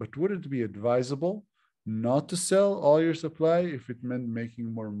supply. But would it be advisable not to sell all your supply if it meant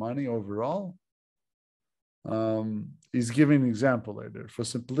making more money overall? He's giving an example later for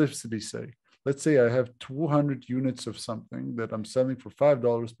simplicity's sake. Let's say I have 200 units of something that I'm selling for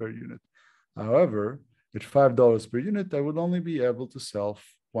 $5 per unit. However, at $5 per unit, I would only be able to sell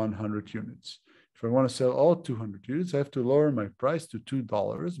 100 units. If I want to sell all 200 units, I have to lower my price to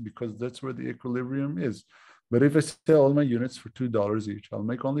 $2 because that's where the equilibrium is. But if I sell all my units for $2 each, I'll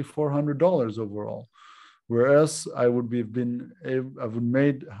make only $400 overall. Whereas I would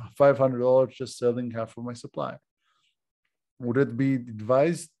made $500 just selling half of my supply. Would it be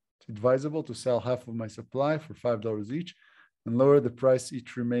advisable to sell half of my supply for $5 each and lower the price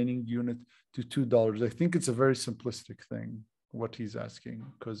each remaining unit to $2? I think it's a very simplistic thing, what he's asking,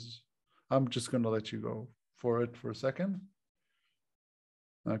 because I'm just going to let you go for it for a second.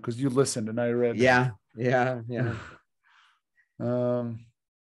 Because you listened and I read. Yeah.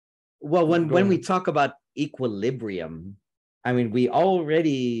 Well, when we talk about equilibrium, I mean, we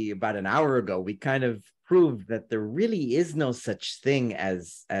already, about an hour ago, we kind of proved that there really is no such thing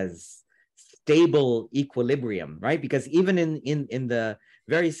as stable equilibrium, right? Because even in the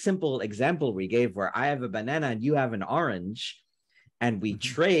very simple example we gave, where I have a banana and you have an orange, and we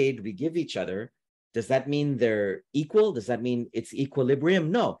trade, we give each other, does that mean they're equal? Does that mean it's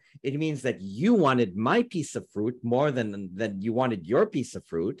equilibrium? No, it means that you wanted my piece of fruit more than you wanted your piece of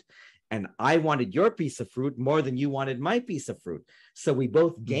fruit, and I wanted your piece of fruit more than you wanted my piece of fruit. So we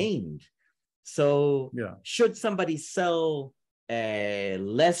both gained. So should somebody sell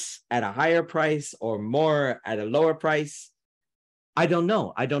less at a higher price or more at a lower price? I don't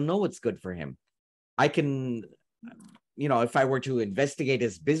know. I don't know what's good for him. I can, if I were to investigate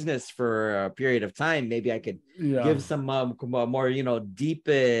his business for a period of time, maybe I could give some more, deep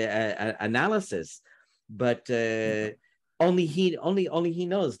analysis. But only he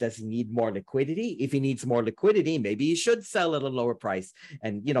knows. Does he need more liquidity? If he needs more liquidity, maybe he should sell at a lower price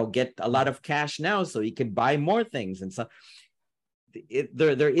and get a lot of cash now so he can buy more things. And so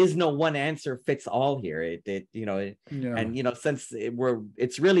there is no one answer fits all here. And since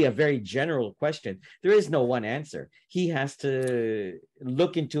it's really a very general question, there is no one answer. He has to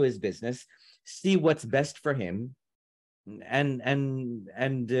look into his business, see what's best for him,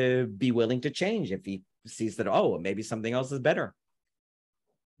 and be willing to change if he sees that maybe something else is better.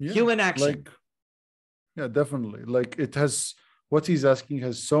 Human action. Definitely. Like what he's asking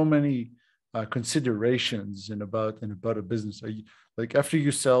has so many considerations about a business. Like after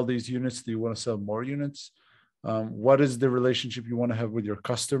you sell these units, do you want to sell more units? What is the relationship you want to have with your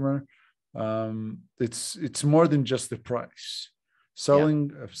customer? It's more than just the price.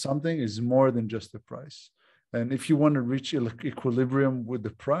 Selling something is more than just the price. And if you want to reach equilibrium with the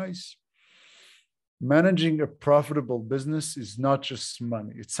price, managing a profitable business is not just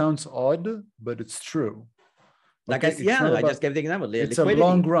money. It sounds odd, but it's true. Like I just gave the example. It's Liquidity. a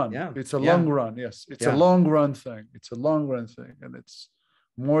long run. Yeah. It's a long run. Yes, it's a long run thing. It's a long run thing, and it's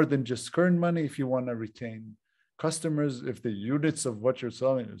more than just current money. If you want to retain customers, if the units of what you're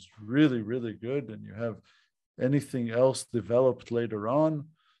selling is really, really good, and you have anything else developed later on,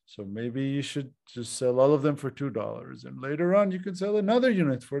 so maybe you should just sell all of them for $2, and later on you can sell another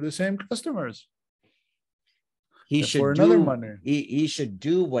unit for the same customers. He should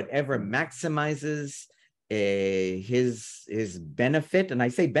do whatever maximizes his benefit, and I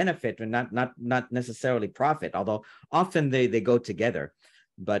say benefit and not necessarily profit, although often they go together.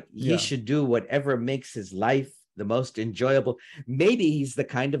 But he should do whatever makes his life the most enjoyable. Maybe he's the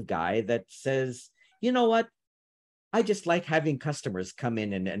kind of guy that says, you know what, I just like having customers come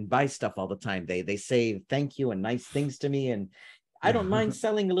in and buy stuff all the time. They say thank you and nice things to me, and I don't mind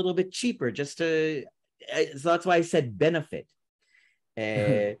selling a little bit cheaper just to. So that's why I said benefit.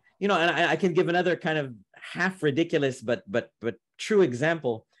 And I can give another kind of half ridiculous but true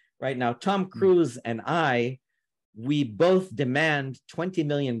example right now. Tom Cruise and we both demand $20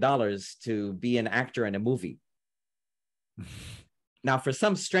 million to be an actor in a movie. Now, for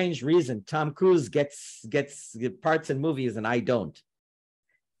some strange reason, Tom Cruise gets parts in movies and I don't.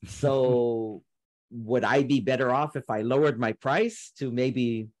 So would I be better off if I lowered my price to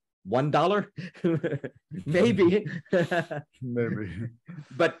maybe $1? Maybe. Maybe.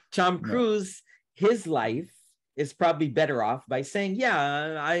 But Tom Cruise, his life is probably better off by saying,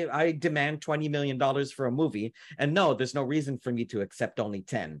 I demand $20 million for a movie. And no, there's no reason for me to accept only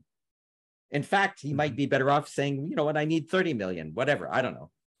 10. In fact, he might be better off saying, you know what, I need 30 million, whatever. I don't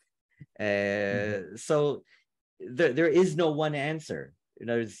know. So there is no one answer.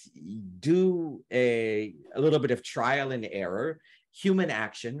 Do a little bit of trial and error, human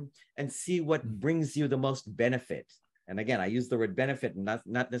action, and see what brings you the most benefit. And again, I use the word benefit and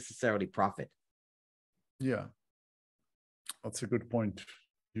not necessarily profit. Yeah, that's a good point.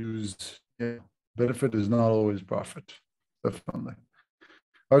 Benefit is not always profit. Definitely.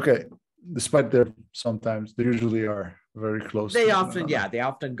 Okay. Despite they usually are very close. They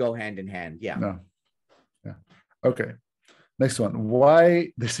often go hand in hand. Yeah. Okay. Next one.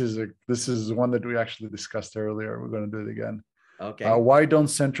 Why this is one that we actually discussed earlier. We're going to do it again. Okay. Why don't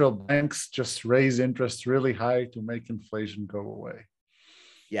central banks just raise interest really high to make inflation go away?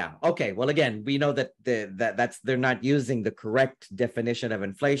 Yeah. Okay. Well, again, we know that they're not using the correct definition of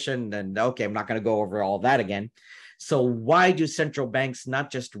inflation. And okay, I'm not going to go over all that again. So why do central banks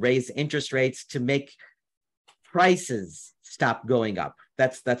not just raise interest rates to make prices stop going up?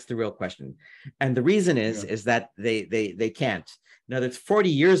 That's the real question. And the reason is that they can't. Now, that's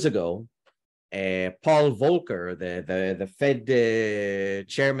 40 years ago. Paul Volcker, the Fed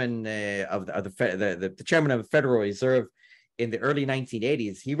chairman of the chairman of the Federal Reserve in the early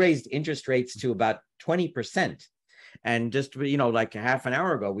 1980s, he raised interest rates to about 20%. And just, like a half an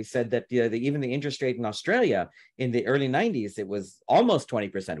hour ago, we said that even the interest rate in Australia in the early 90s, it was almost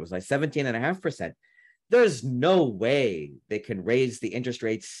 20%. It was like 17.5%. There's no way they can raise the interest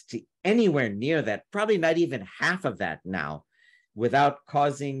rates to anywhere near that, probably not even half of that now, without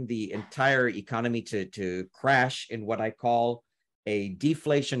causing the entire economy to crash in what I call a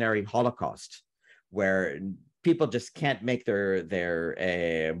deflationary holocaust, where people just can't make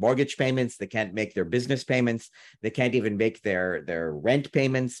their mortgage payments. They can't make their business payments. They can't even make their rent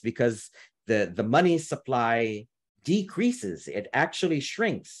payments because the money supply decreases. It actually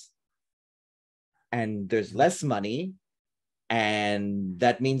shrinks. And there's less money. And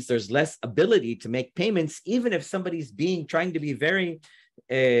that means there's less ability to make payments, even if somebody's trying to be very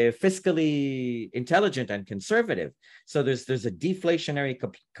fiscally intelligent and conservative. So there's a deflationary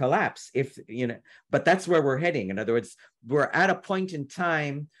collapse. But that's where we're heading. In other words, we're at a point in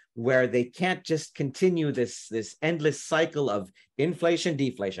time where they can't just continue this endless cycle of inflation,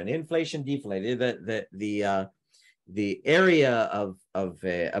 deflation, inflation, deflation. The area of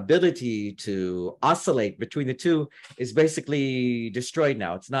ability to oscillate between the two is basically destroyed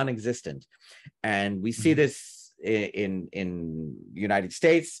now. It's non-existent. And we see this in United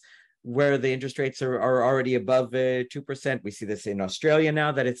States, where the interest rates are already above 2%. We see this in Australia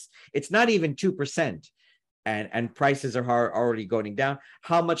now, that it's not even 2%. And prices are already going down.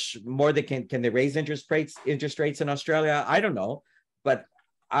 How much more can they raise interest rates in Australia? I don't know. But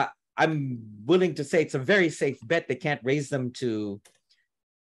I'm willing to say it's a very safe bet they can't raise them to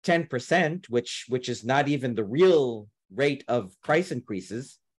 10%, which is not even the real rate of price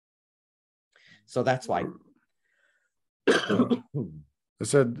increases. So that's why. I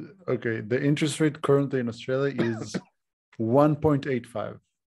said, okay, the interest rate currently in Australia is 1.85.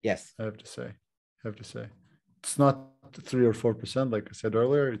 Yes. I have to say. It's not 3 or 4%, like I said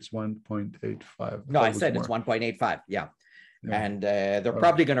earlier. It's 1.85. No, I said it's 1.85. Yeah. And they're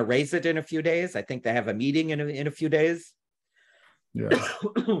probably going to raise it in a few days. I think they have a meeting in a few days. Yeah.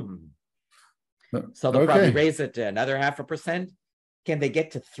 So they'll probably raise it to another 0.5%. Can they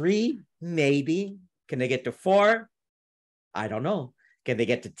get to 3? Maybe. Can they get to 4? I don't know. Can they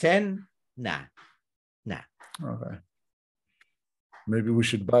get to 10? Nah. Okay. Maybe we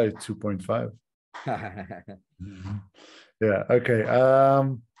should buy 2.5. Yeah. Okay.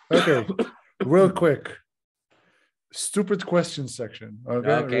 Okay. Real quick. Stupid question section.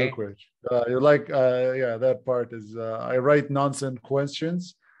 Okay. Real quick. You like? Yeah. That part is. I write nonsense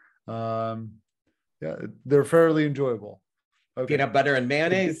questions. Yeah, they're fairly enjoyable. Okay. Peanut butter and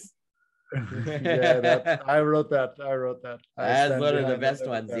mayonnaise. Yeah, I wrote that. That's one of the best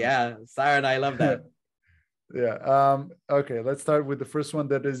ones. Yeah, Sarah and I love that. Yeah. Okay, let's start with the first one.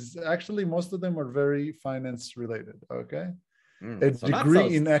 That is actually, most of them are very finance related. Okay. A So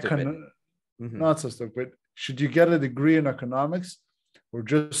degree in economics. Not so stupid. Should you get a degree in economics, or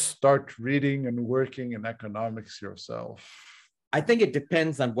just start reading and working in economics yourself? I think it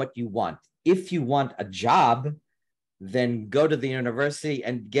depends on what you want. If you want a job, then go to the university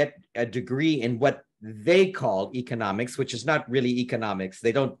and get a degree in what they call economics, which is not really economics.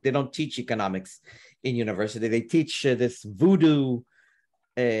 They don't teach economics in university. They teach this voodoo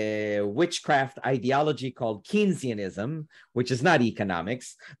witchcraft ideology called Keynesianism, which is not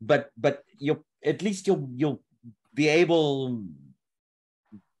economics. But you'll be able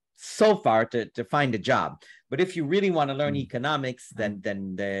so far to find a job. But if you really want to learn economics, then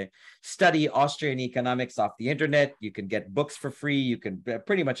study Austrian economics off the internet. You can get books for free. You can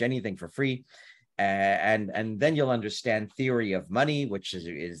pretty much anything for free. And then you'll understand theory of money, which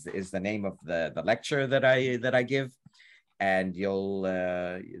is the name of the lecture that I give. And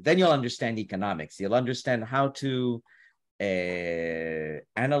then you'll understand economics. You'll understand how to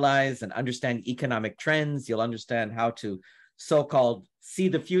analyze and understand economic trends. You'll understand how to so-called see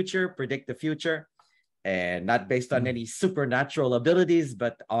the future, predict the future, and not based on any supernatural abilities,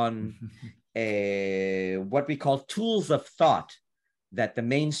 but on what we call tools of thought that the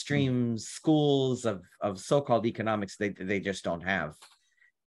mainstream schools of so-called economics, they just don't have.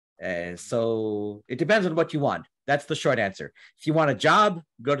 So it depends on what you want. That's the short answer. If you want a job,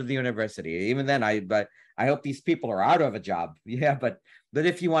 go to the university. Even then, I hope these people are out of a job. Yeah, but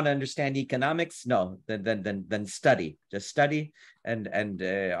if you want to understand economics, no, then study. Just study and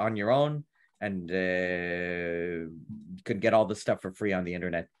on your own, and you can get all the stuff for free on the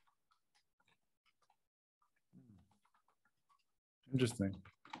internet. Interesting.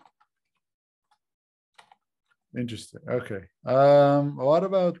 Okay. What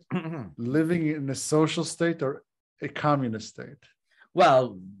about living in a social state or a communist state?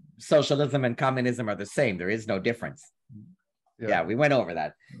 Well, socialism and communism are the same. There is no difference. Yeah, we went over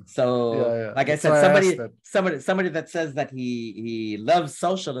that. So, like I said, somebody that says that he loves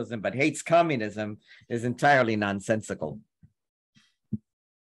socialism but hates communism is entirely nonsensical.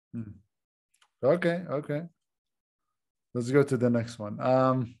 Okay. Let's go to the next one.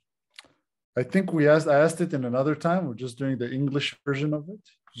 I think I asked it in another time. We're just doing the English version of it.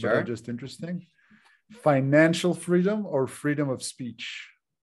 Sure. Just interesting. Financial freedom or freedom of speech?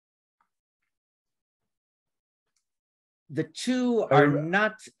 The two are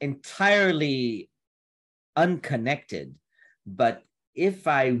not entirely unconnected, but if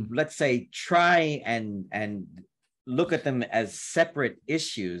I, let's say, try and look at them as separate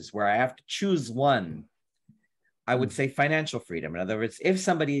issues where I have to choose one, I would say financial freedom. In other words, if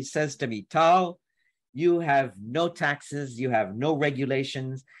somebody says to me, Tal, you have no taxes, you have no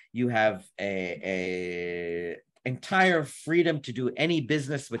regulations, you have a entire freedom to do any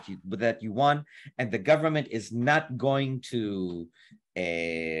business that you want, and the government is not going to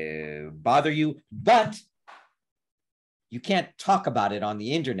bother you, but you can't talk about it on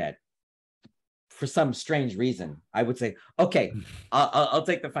the internet for some strange reason, I would say, okay, I'll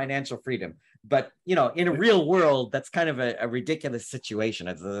take the financial freedom. But, in a real world, that's kind of a ridiculous situation.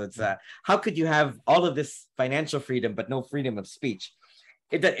 It's how could you have all of this financial freedom, but no freedom of speech?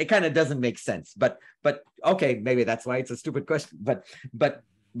 It kind of doesn't make sense. But okay, maybe that's why it's a stupid question. But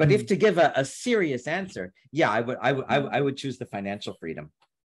if to give a serious answer, yeah, I would choose the financial freedom.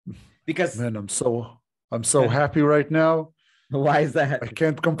 Because man, I'm so happy right now. Why is that? I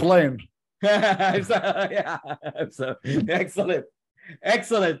can't complain. So excellent.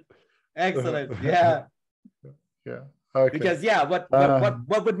 Excellent. Excellent. Yeah. Yeah. Okay. Because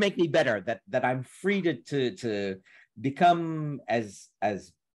what would make me better? That I'm free to become as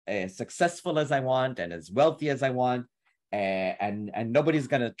successful as I want and as wealthy as I want. And nobody's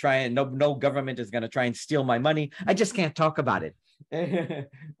gonna try, and no government is gonna try and steal my money. I just can't talk about it.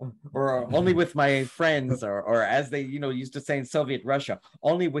 Or only with my friends, or as they used to say in Soviet Russia,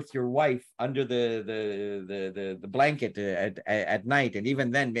 only with your wife under the blanket at night, and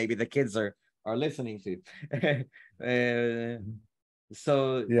even then maybe the kids are listening to.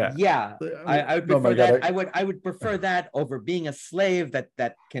 So yeah, I would prefer that. I would prefer that over being a slave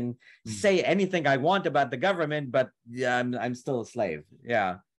that can say anything I want about the government, but yeah, I'm still a slave.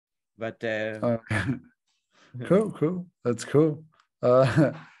 Yeah, but cool. That's cool.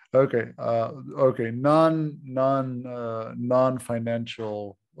 Okay. Okay.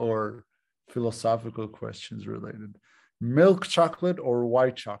 Non-financial or philosophical questions related. Milk chocolate or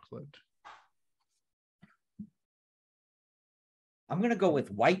white chocolate? I'm gonna go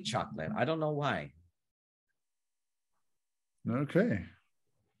with white chocolate. I don't know why. Okay.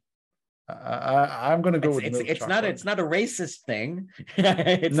 I'm gonna go with milk chocolate. It's not a racist thing.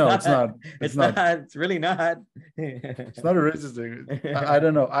 It's not. It's really not. It's not a racist thing. I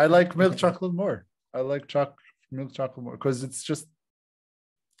don't know. I like milk chocolate more. I like milk chocolate more because it's just,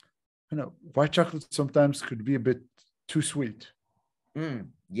 white chocolate sometimes could be a bit too sweet.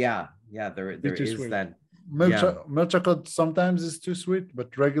 Yeah. There is sweet. That. Milk chocolate sometimes is too sweet,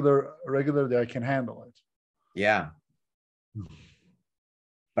 but regularly I can handle it. Yeah.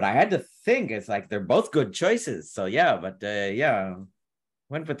 But I had to think, it's like they're both good choices. So yeah, but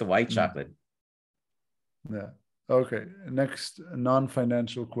went with the white chocolate. Yeah. Okay. Next,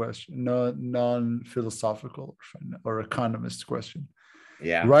 non-financial question, non-philosophical or economist question.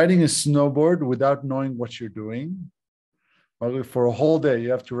 Yeah. Riding a snowboard without knowing what you're doing. For a whole day, you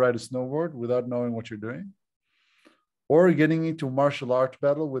have to ride a snowboard without knowing what you're doing. Or getting into a martial art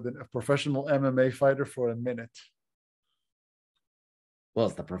battle with a professional MMA fighter for a minute. Well,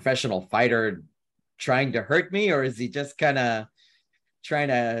 is the professional fighter trying to hurt me, or is he just kind of trying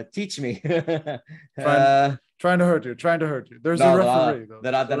to teach me? Trying to hurt you. There's a referee, though.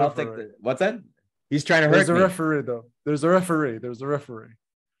 Then I'll take what's that? He's trying to hurt me. There's a referee, though. There's a referee.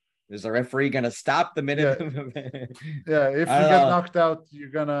 Is the referee gonna stop the minute? Yeah. If you get knocked out,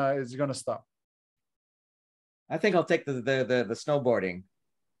 is gonna stop. I think I'll take the snowboarding.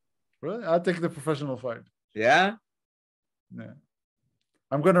 Really? I'll take the professional fight. Yeah. Yeah.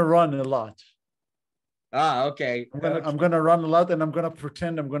 I'm gonna run a lot. Okay. I'm gonna run a lot, and I'm gonna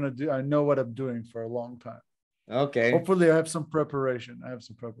pretend I know what I'm doing for a long time. Okay. Hopefully, I have some preparation.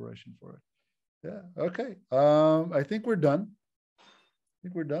 For it. Yeah. Okay. I think we're done.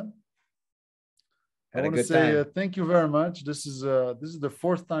 I want to say thank you very much. This is the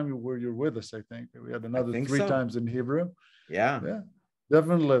fourth time you're with us. I think we had another three times in Hebrew. Yeah.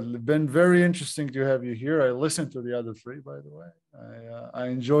 Definitely been very interesting to have you here. I listened to the other three, by the way. I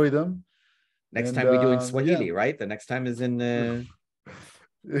enjoy them. Next time we do in Swahili, right? The next time is in.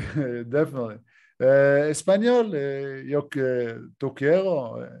 Definitely. Espanol, yo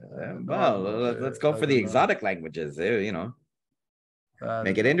quiero. Well, let's go for the exotic languages.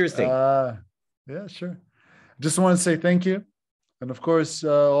 Make it interesting. Yeah, sure. Just want to say thank you. And of course,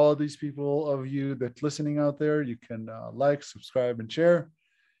 all these people of you that listening out there, you can like, subscribe, and share,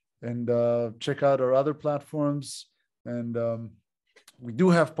 and check out our other platforms. And we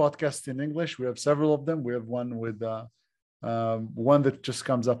do have podcasts in English. We have several of them. We have one with one that just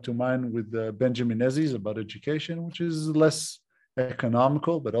comes up to mind with Benjamin Ezzi's about education, which is less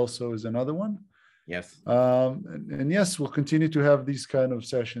economical, but also is another one. Yes. And yes, we'll continue to have these kind of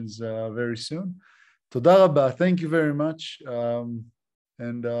sessions very soon. Toda rabba. Thank you very much.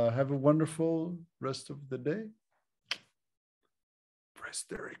 And have a wonderful rest of the day. Press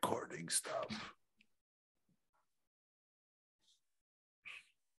the recording stop.